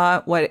that's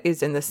not what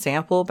is in the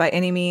sample by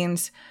any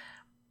means.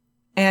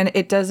 And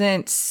it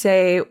doesn't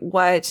say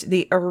what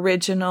the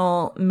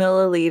original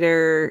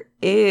milliliter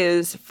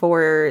is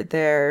for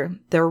their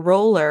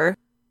roller.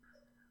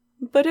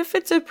 But if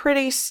it's a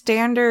pretty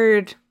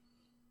standard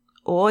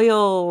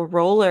oil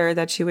roller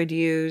that you would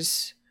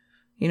use,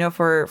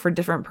 for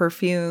different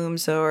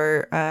perfumes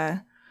or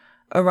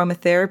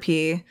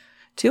aromatherapy,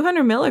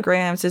 200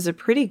 milligrams is a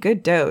pretty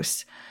good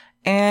dose.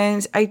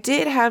 And I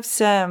did have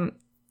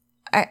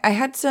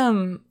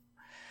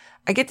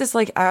I get this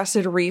like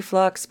acid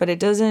reflux, but it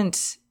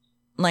doesn't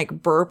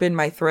like burp in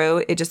my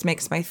throat. It just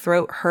makes my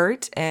throat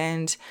hurt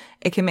and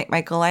it can make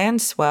my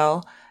glands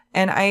swell.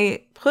 And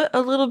I put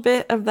a little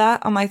bit of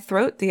that on my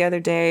throat the other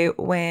day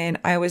when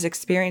I was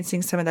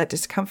experiencing some of that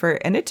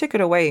discomfort, and it took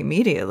it away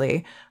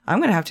immediately. I'm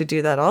going to have to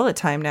do that all the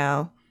time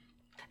now.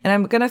 And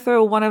I'm going to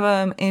throw one of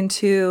them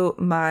into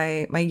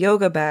my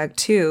yoga bag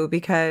too,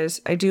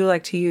 because I do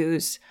like to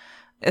use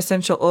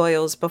essential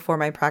oils before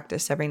my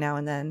practice every now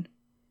and then.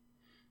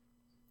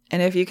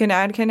 And if you can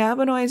add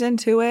cannabinoids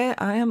into it,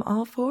 I am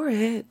all for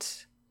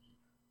it.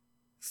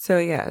 So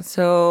yeah,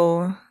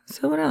 so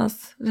what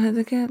else? Did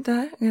I get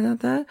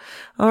that?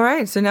 All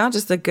right, so now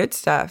just the good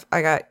stuff.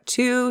 I got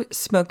 2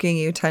 smoking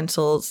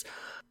utensils.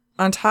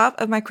 On top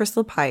of my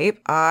crystal pipe,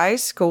 I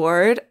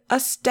scored a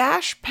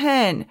stash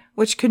pen,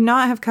 which could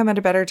not have come at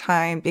a better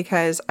time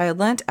because I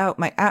lent out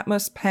my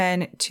Atmos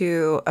pen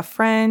to a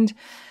friend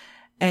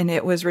and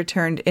it was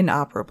returned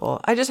inoperable.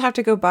 I just have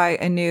to go buy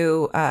a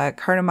new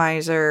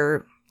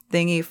cartomizer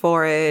thingy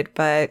for it,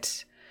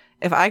 but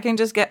if I can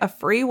just get a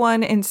free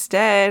one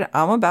instead,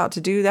 I'm about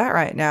to do that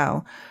right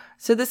now.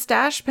 So the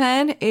stash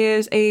pen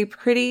is a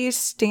pretty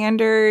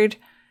standard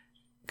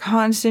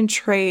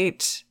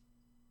concentrate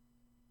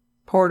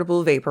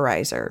portable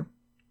vaporizer.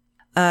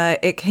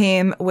 It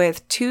came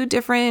with 2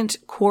 different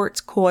quartz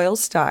coil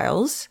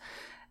styles.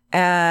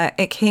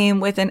 It came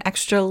with an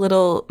extra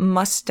little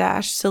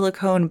mustache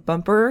silicone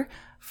bumper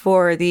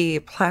for the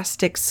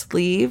plastic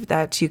sleeve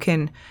that you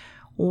can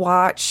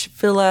watch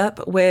fill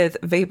up with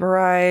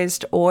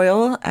vaporized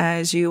oil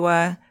as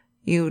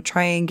you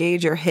try and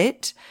gauge your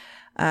hit.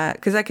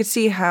 Because I could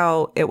see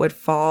how it would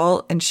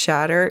fall and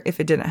shatter if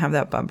it didn't have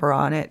that bumper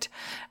on it.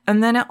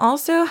 And then it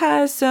also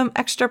has some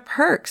extra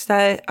perks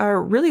that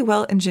are really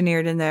well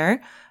engineered in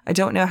there. I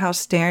don't know how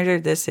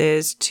standard this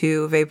is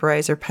to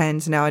vaporizer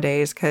pens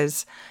nowadays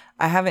because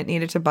I haven't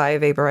needed to buy a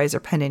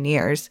vaporizer pen in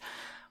years,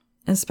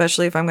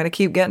 especially if I'm going to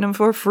keep getting them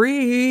for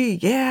free.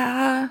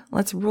 Yeah,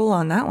 let's roll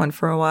on that one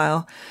for a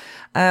while.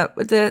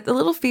 The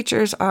little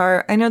features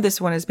are, I know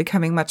this one is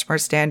becoming much more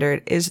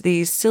standard, is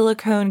the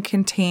silicone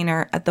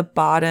container at the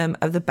bottom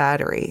of the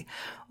battery,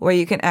 where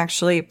you can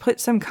actually put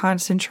some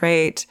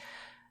concentrate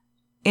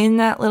in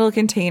that little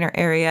container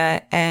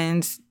area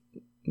and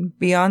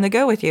be on the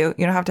go with you.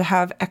 You don't have to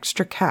have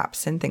extra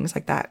caps and things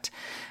like that.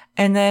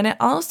 And then it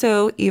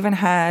also even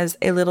has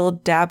a little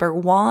dabber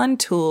wand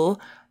tool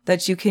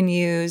that you can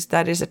use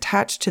that is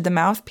attached to the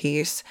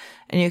mouthpiece,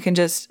 and you can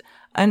just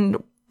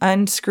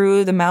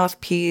unscrew the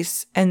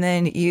mouthpiece and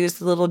then use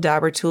the little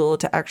dabber tool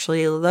to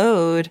actually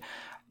load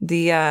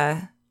the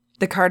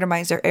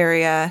cartomizer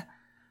area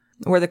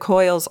where the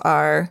coils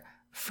are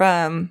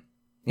from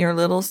your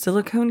little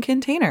silicone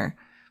container.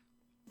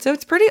 So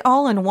it's pretty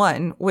all in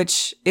one,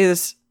 which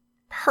is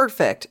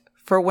perfect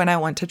for when I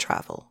want to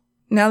travel.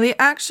 Now, the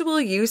actual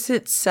use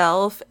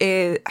itself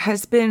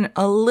has been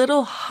a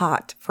little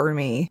hot for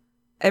me.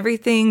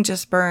 everything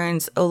just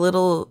burns a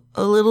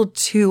little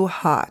too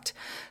hot.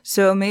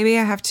 So maybe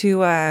I have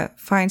to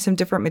find some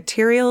different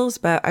materials,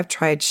 but I've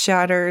tried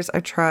shatters,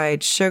 I've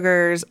tried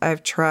sugars,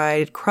 I've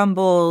tried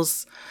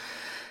crumbles,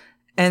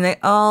 and they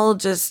all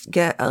just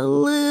get a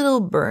little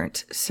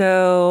burnt.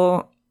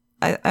 So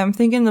I'm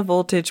thinking the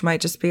voltage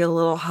might just be a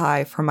little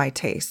high for my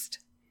taste.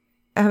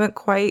 I haven't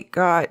quite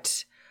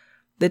got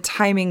the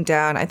timing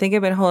down. I think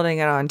I've been holding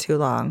it on too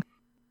long.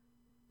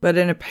 But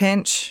in a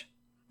pinch,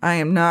 I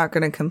am not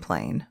going to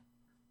complain.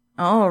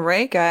 All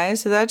right,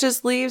 guys. So that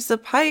just leaves the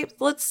pipe.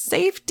 Let's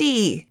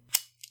safety.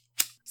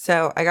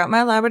 So I got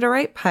my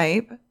labradorite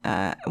pipe.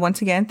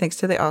 Once again, thanks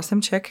to the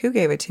awesome chick who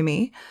gave it to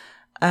me.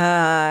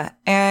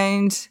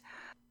 And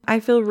I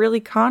feel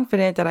really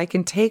confident that I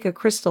can take a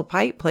crystal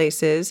pipe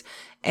places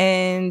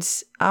and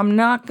I'm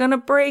not going to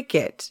break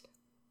it.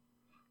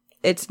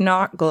 It's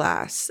not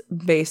glass,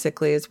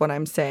 basically, is what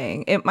I'm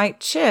saying. It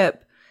might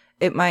chip.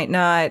 It might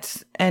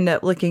not end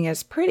up looking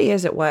as pretty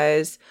as it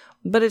was,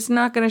 but it's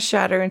not going to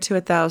shatter into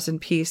 1,000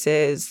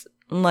 pieces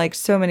like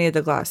so many of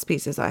the glass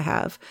pieces I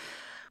have.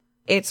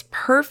 It's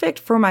perfect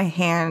for my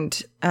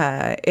hand.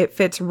 It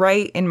fits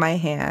right in my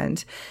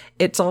hand.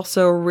 It's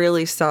also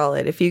really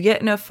solid. If you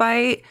get in a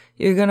fight,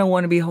 you're going to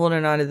want to be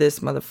holding on to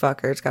this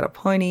motherfucker. It's got a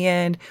pointy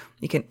end.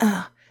 You can,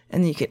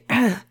 and you can,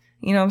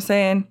 you know what I'm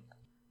saying?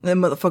 Then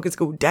motherfuckers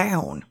go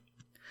down.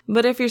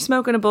 But if you're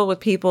smoking a bowl with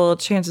people,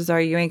 chances are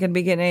you ain't going to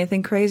be getting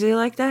anything crazy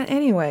like that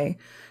anyway.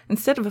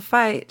 Instead of a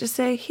fight, just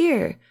say,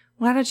 here,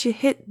 why don't you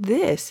hit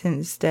this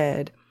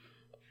instead?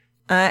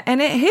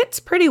 And it hits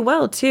pretty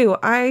well too.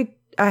 I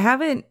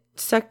haven't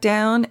sucked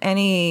down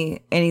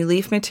any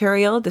leaf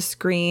material. The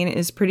screen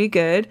is pretty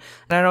good.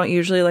 And I don't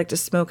usually like to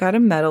smoke out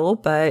of metal,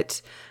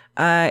 but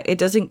it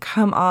doesn't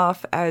come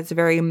off as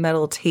very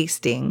metal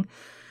tasting.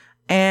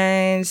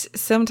 And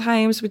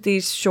sometimes with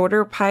these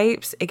shorter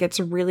pipes, it gets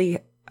really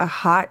a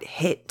hot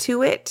hit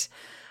to it.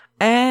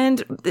 And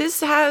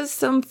this has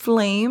some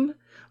flame,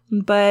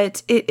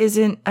 but it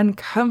isn't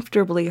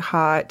uncomfortably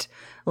hot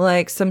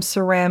like some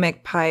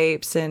ceramic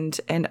pipes and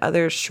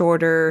other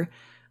shorter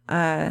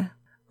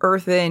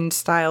earthen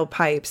style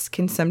pipes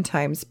can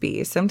sometimes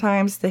be.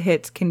 Sometimes the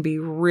hits can be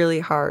really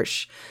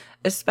harsh,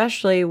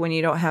 especially when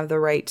you don't have the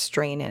right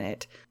strain in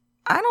it.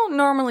 I don't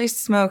normally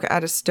smoke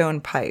out of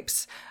stone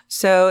pipes,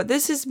 so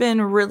this has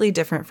been really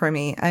different for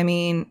me. I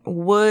mean,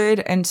 wood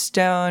and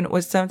stone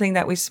was something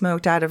that we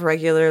smoked out of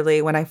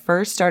regularly when I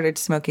first started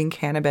smoking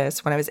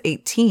cannabis when I was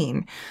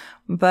 18,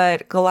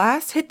 but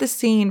glass hit the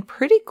scene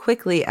pretty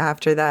quickly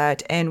after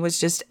that and was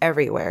just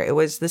everywhere. It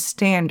was the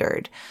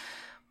standard.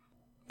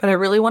 But I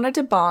really wanted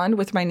to bond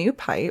with my new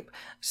pipe,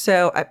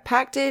 so I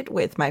packed it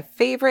with my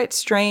favorite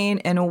strain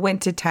and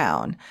went to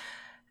town.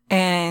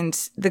 And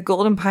the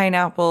golden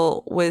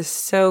pineapple was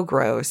so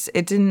gross.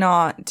 It did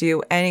not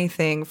do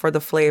anything for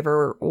the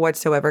flavor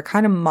whatsoever.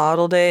 Kind of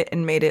modeled it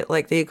and made it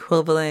like the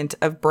equivalent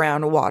of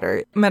brown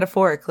water,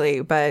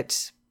 metaphorically,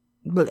 but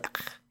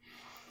blech.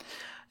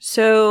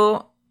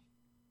 So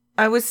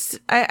I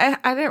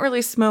didn't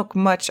really smoke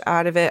much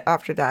out of it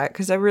after that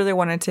because I really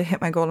wanted to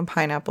hit my golden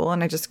pineapple,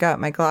 and I just got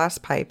my glass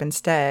pipe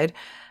instead,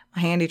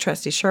 my handy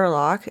trusty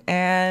Sherlock,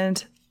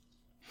 and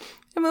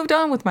I moved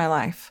on with my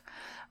life.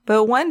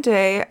 But one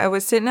day I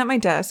was sitting at my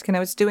desk and I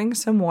was doing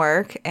some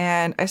work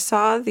and I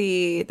saw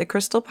the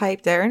crystal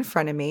pipe there in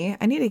front of me.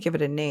 I need to give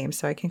it a name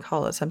so I can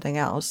call it something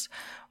else.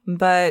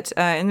 But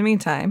in the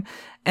meantime,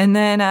 and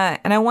then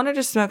I wanted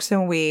to smoke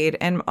some weed,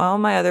 and all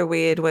my other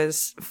weed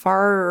was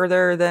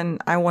farther than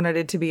I wanted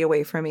it to be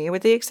away from me,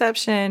 with the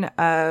exception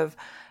of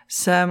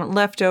some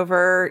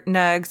leftover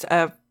nugs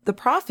of the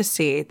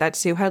prophecy that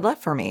Sue had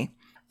left for me.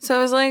 So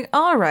I was like,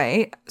 all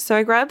right. So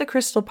I grabbed the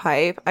crystal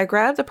pipe. I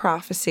grabbed the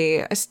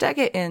prophecy. I stuck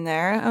it in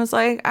there. I was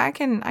like, I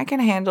can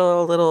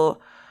handle a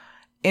little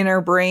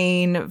inner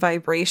brain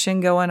vibration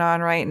going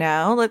on right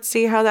now. Let's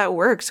see how that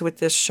works with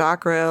this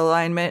chakra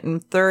alignment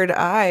and third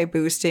eye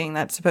boosting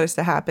that's supposed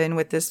to happen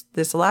with this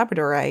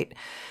labradorite.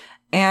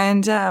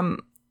 And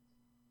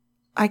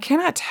I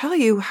cannot tell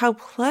you how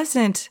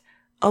pleasant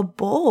a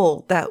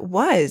bowl that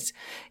was.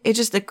 It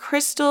just, the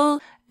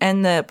crystal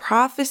and the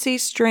prophecy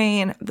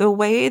strain, the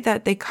way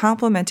that they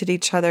complemented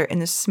each other in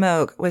the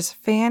smoke was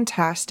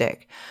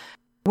fantastic.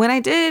 When I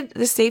did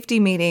the safety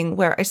meeting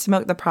where I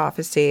smoked the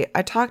prophecy,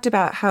 I talked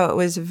about how it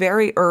was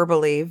very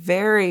herbally,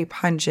 very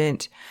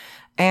pungent,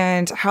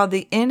 and how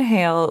the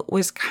inhale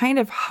was kind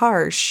of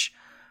harsh,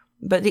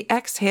 but the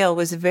exhale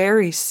was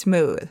very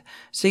smooth.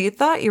 So you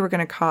thought you were going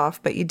to cough,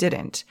 but you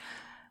didn't.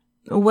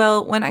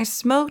 Well, when I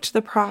smoked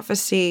the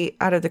prophecy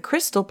out of the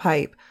crystal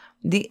pipe,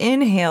 the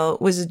inhale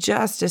was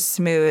just as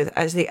smooth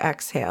as the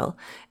exhale,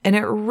 and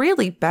it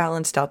really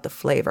balanced out the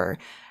flavor.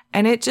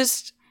 And it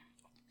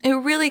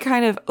really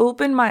kind of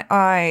opened my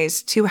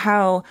eyes to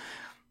how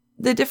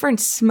the different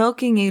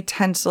smoking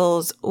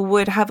utensils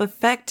would have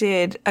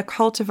affected a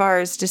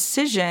cultivar's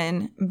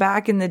decision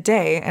back in the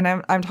day. And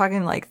I'm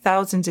talking like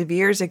thousands of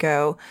years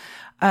ago,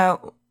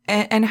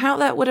 and how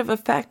that would have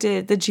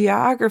affected the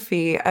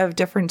geography of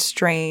different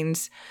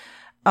strains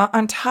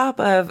on top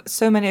of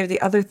so many of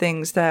the other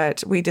things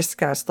that we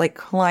discussed, like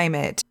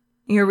climate.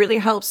 Really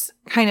helps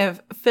kind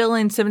of fill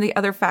in some of the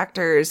other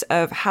factors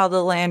of how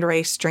the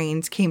landrace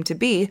strains came to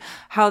be,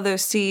 how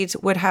those seeds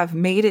would have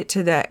made it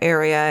to that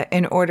area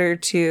in order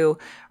to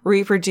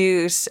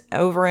reproduce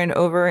over and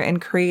over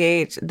and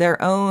create their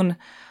own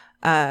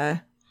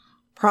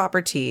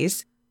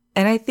properties.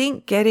 And I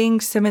think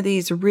getting some of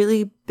these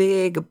really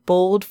big,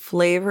 bold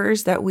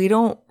flavors that we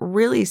don't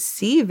really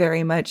see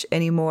very much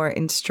anymore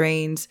in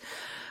strains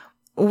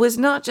was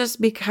not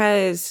just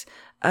because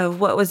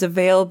of what was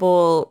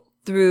available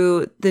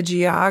through the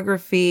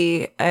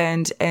geography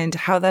and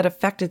how that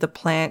affected the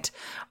plant,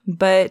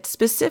 but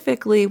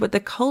specifically what the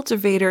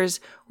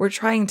cultivators were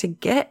trying to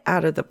get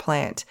out of the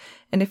plant.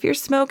 And if you're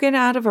smoking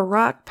out of a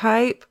rock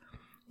pipe,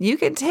 you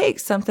can take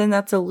something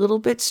that's a little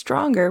bit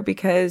stronger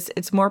because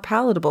it's more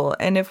palatable.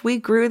 And if we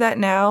grew that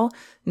now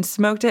and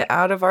smoked it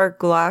out of our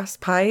glass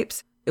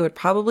pipes, it would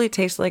probably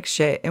taste like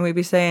shit. And we'd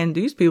be saying,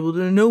 these people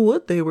didn't know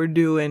what they were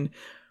doing.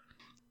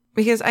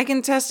 Because I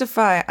can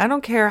testify, I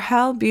don't care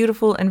how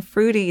beautiful and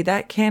fruity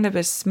that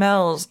cannabis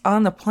smells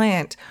on the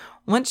plant.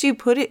 Once you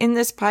put it in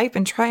this pipe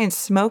and try and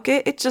smoke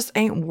it, it just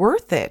ain't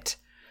worth it.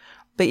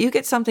 But you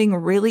get something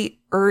really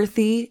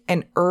earthy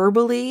and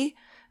herbally,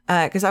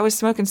 because I was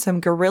smoking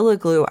some Gorilla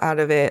Glue out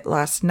of it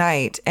last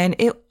night, and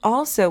it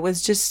also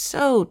was just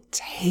so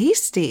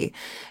tasty.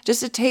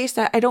 Just a taste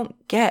that I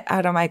don't get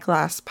out of my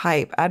glass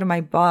pipe, out of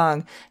my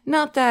bong.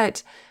 Not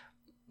that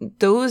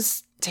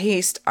those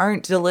tastes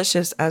aren't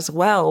delicious as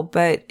well,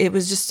 but it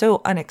was just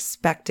so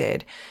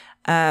unexpected.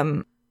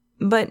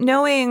 But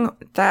knowing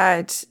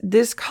that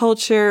this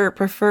culture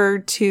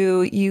preferred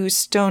to use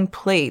stone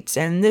plates,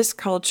 and this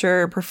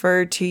culture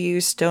preferred to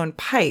use stone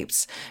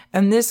pipes,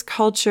 and this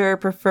culture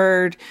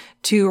preferred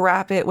to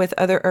wrap it with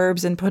other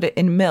herbs and put it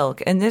in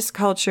milk, and this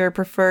culture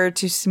preferred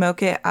to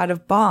smoke it out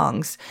of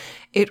bongs,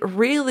 it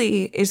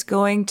really is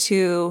going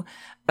to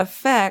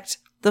affect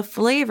the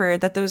flavor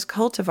that those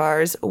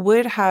cultivars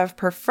would have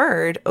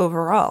preferred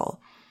overall.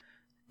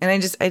 And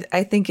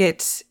I think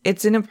it's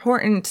an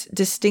important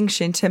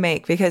distinction to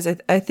make, because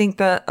I think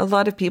that a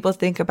lot of people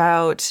think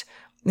about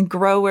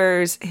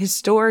growers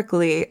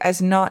historically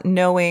as not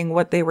knowing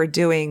what they were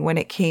doing when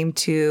it came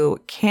to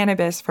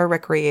cannabis for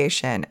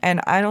recreation.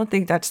 And I don't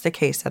think that's the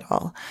case at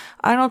all.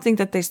 I don't think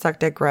that they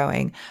sucked at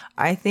growing.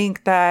 I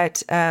think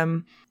that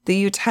the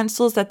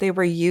utensils that they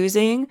were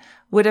using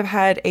would have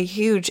had a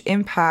huge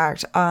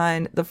impact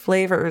on the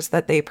flavors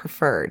that they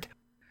preferred.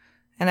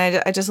 And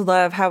I just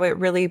love how it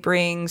really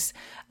brings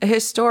a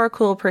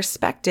historical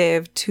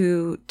perspective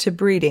to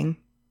breeding.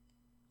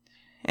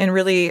 And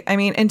really, I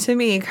mean, and to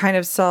me, kind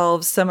of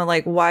solves some of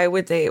like,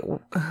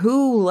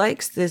 who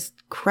likes this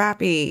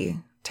crappy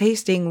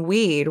tasting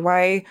weed?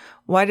 Why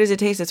does it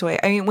taste this way?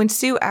 I mean, when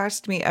Sue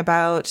asked me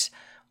about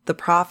the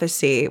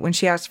prophecy, when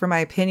she asked for my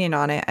opinion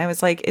on it, I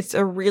was like, it's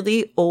a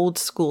really old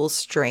school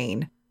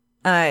strain.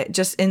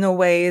 Just in the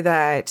way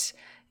that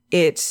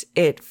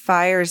it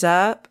fires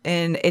up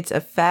in its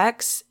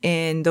effects,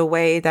 in the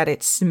way that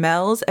it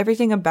smells.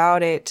 Everything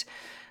about it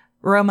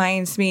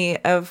reminds me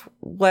of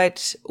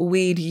what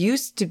weed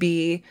used to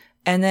be,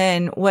 and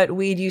then what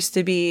weed used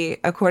to be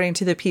according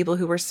to the people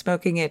who were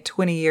smoking it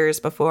 20 years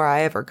before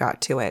I ever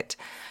got to it.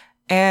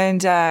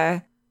 And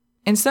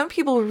some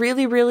people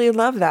really, really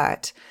love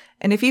that.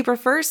 And if you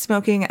prefer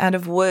smoking out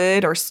of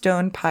wood or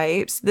stone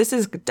pipes, this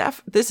is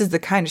the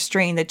kind of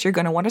strain that you're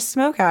going to want to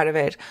smoke out of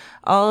it.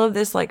 All of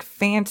this like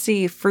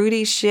fancy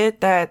fruity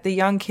shit that the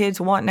young kids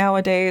want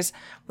nowadays,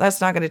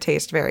 that's not going to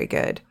taste very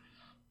good.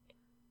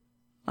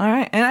 All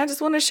right. And I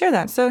just want to share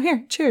that. So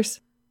here, cheers.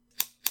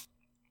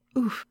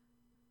 Oof.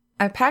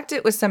 I packed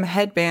it with some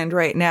headband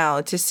right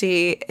now to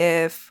see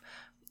if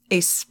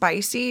a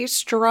spicy,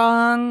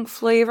 strong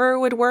flavor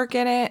would work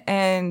in it.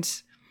 And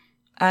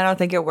I don't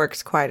think it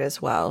works quite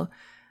as well.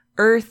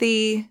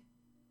 Earthy,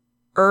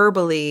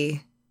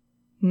 herbally,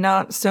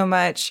 not so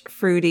much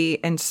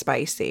fruity and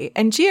spicy.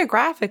 And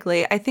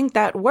geographically, I think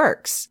that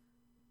works.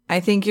 I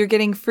think you're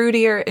getting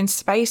fruitier and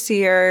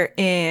spicier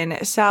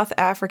in South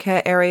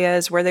Africa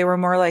areas where they were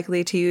more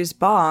likely to use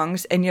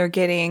bongs, and you're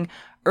getting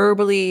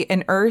herbally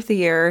and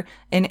earthier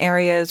in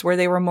areas where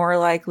they were more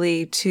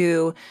likely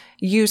to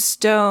use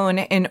stone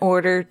in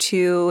order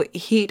to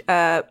heat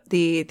up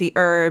the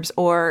herbs,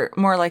 or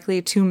more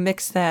likely to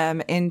mix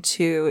them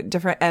into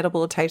different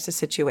edible types of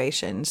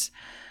situations.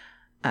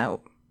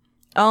 All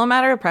a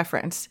matter of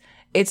preference.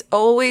 It's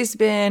always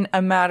been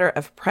a matter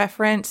of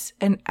preference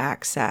and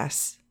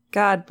access.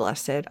 God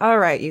bless it. All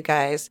right, you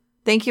guys.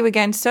 Thank you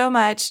again so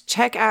much.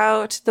 Check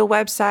out the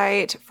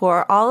website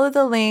for all of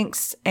the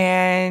links,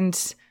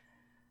 and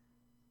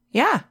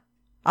yeah,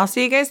 I'll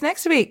see you guys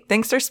next week.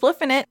 Thanks for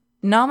spliffing it.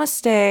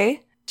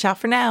 Namaste. Ciao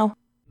for now.